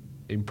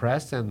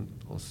impressed and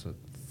also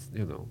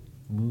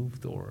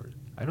moved, or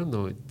I don't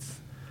know. It's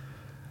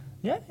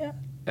Yeah.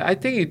 I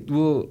think it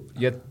will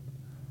yet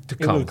to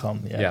come. It will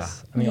come, yes. Yeah.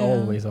 I mean, Yeah.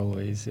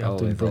 always. You have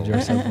to improve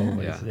yourself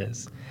always, Yeah.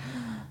 yes.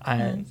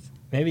 And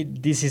maybe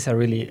this is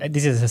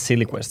a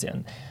silly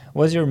question.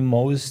 What's your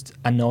most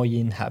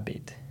annoying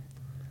habit?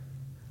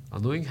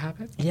 Annoying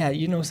habit? Yeah,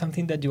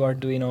 something that you are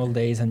doing all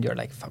days and you're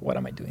like, fuck, what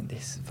am I doing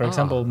this? For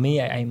example,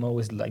 me, I'm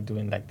always like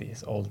doing like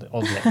this all day.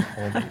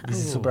 This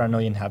is super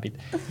annoying habit.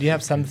 Do you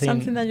have something?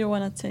 Something that you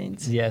want to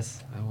change?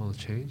 Yes. I want to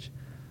change.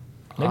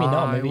 Maybe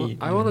not. Maybe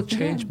I want to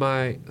change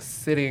my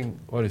sitting.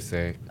 What do you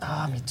say?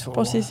 Me too.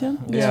 Position?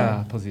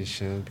 Yeah,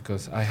 position,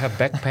 because I have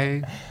back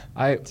pain.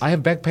 I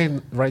have back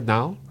pain right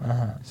now,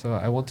 so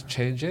I want to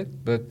change it.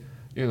 But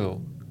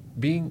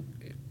being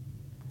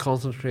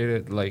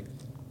concentrated like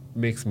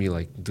makes me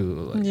like do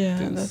like Yeah,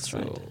 this. that's so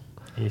right.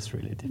 It's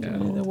really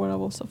difficult. Really the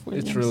wearables of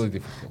Williams. It's really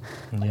difficult.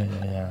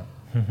 Yeah.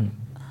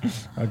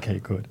 Okay,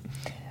 good.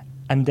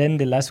 And then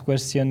the last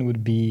question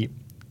would be,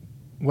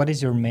 what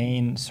is your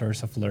main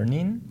source of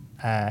learning?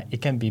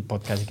 It can be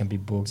podcasts, it can be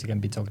books, it can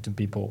be talking to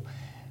people.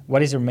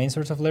 What is your main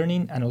source of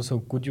learning? And also,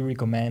 could you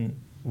recommend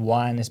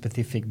one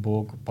specific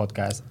book,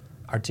 podcast,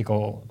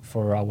 article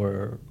for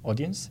our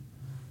audience?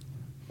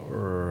 All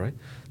right.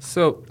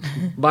 So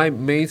my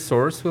main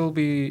source will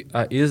be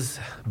is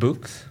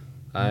books.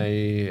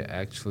 I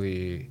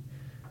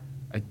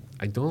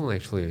don't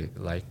actually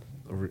like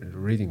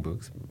reading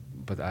books,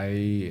 but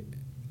I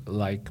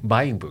like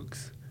buying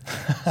books.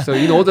 So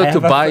in order to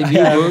buy new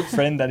I have books, a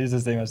friend that is the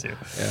same as you.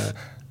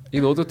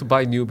 in order to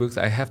buy new books,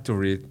 I have to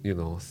read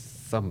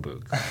some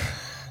books.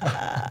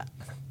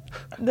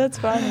 That's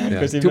funny. Yeah,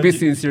 Because to be imagine-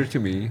 sincere to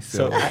me.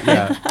 So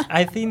yeah.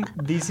 I think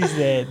this is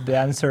the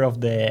answer of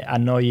the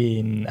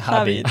annoying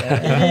habit.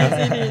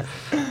 It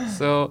is.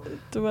 So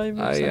To buy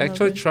books I and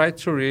actually nothing. try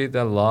to read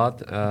a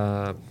lot.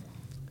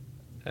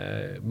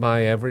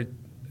 My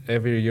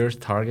every year's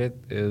target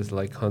is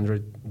like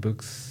 100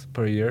 books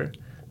per year,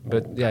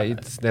 but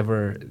it's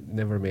never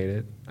made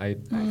it. I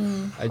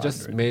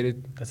just 100. made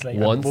it That's like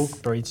once. a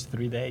book per each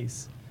 3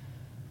 days.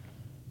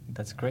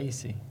 That's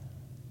crazy.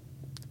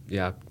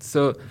 Yeah.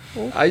 So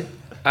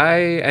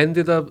I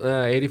ended up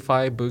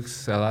 85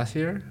 books last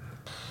year.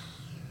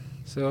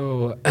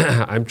 So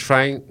I'm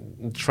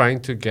trying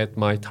to get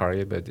my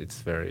target, but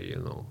it's very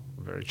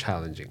very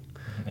challenging.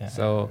 Yeah.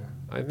 So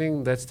I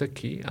think that's the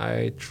key.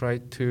 I try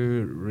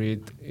to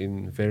read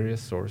in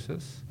various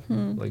sources,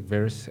 like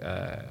various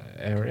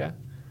area.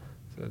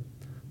 So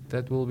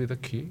that will be the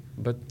key.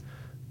 But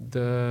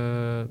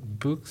the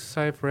books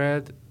I've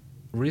read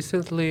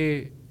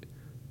recently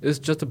is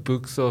just the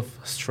books of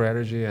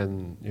strategy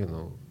and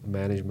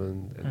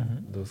management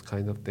and those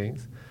kind of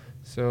things.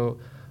 So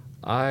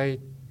I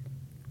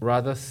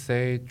rather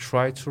say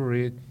try to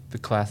read the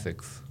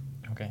classics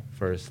Okay.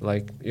 first,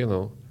 like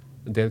Dale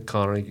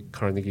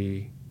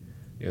Carnegie,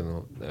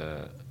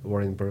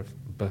 Warren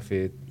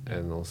Buffett,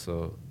 and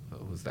also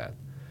who's that?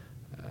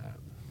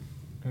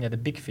 Yeah, the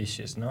big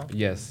fishes, no?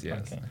 Yes.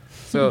 Okay.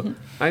 So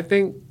I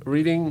think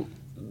reading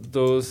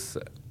those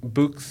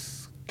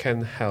books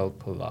can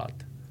help a lot,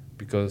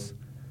 because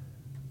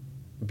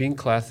being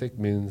classic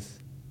means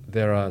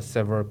there are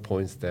several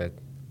points that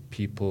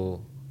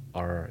people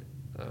are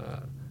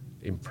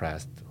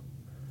impressed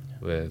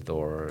with,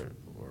 or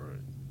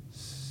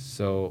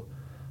so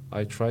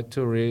I try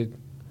to read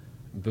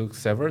books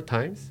several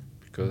times,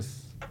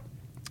 because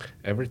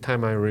every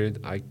time I read,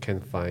 I can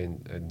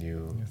find a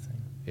new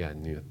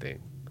thing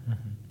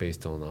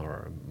based on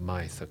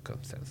my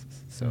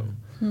circumstances. So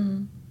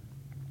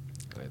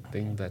I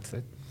think that's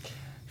it.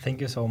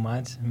 Thank you so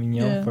much,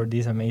 Minyoung, for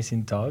this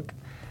amazing talk.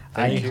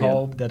 Thank I you.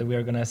 hope that we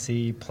are going to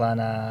see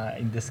PLANA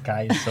in the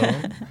sky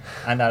soon,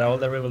 and that all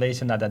the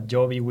revelation that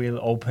Joby will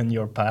open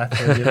your path,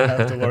 so you don't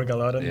have to work a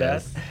lot on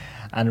Yes. that.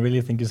 And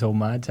really thank you so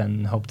much,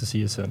 and hope to see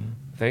you soon.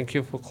 Thank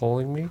you for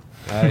calling me.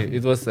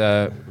 It was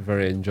a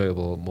very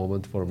enjoyable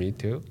moment for me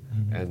too.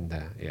 And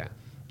Yeah.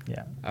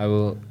 I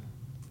will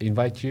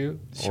invite you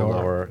Sure. on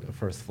our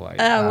first flight.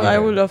 I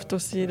would love to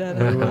see that.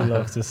 We would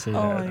love to see Oh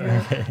that. my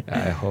God. Okay.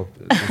 I hope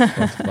this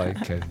first flight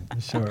can.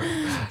 Sure.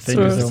 Thank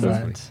you so Sure.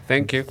 much.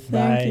 Thank you. Bye.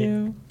 Thank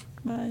you.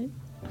 Bye.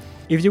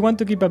 If you want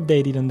to keep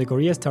updated on the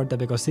Korea startup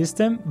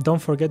ecosystem,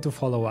 don't forget to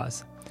follow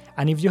us.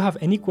 And if you have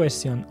any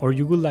question or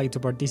you would like to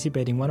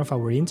participate in one of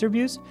our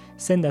interviews,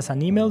 send us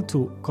an email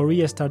to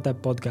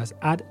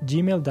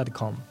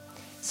koreastartuppodcast@gmail.com.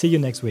 See you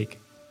next week.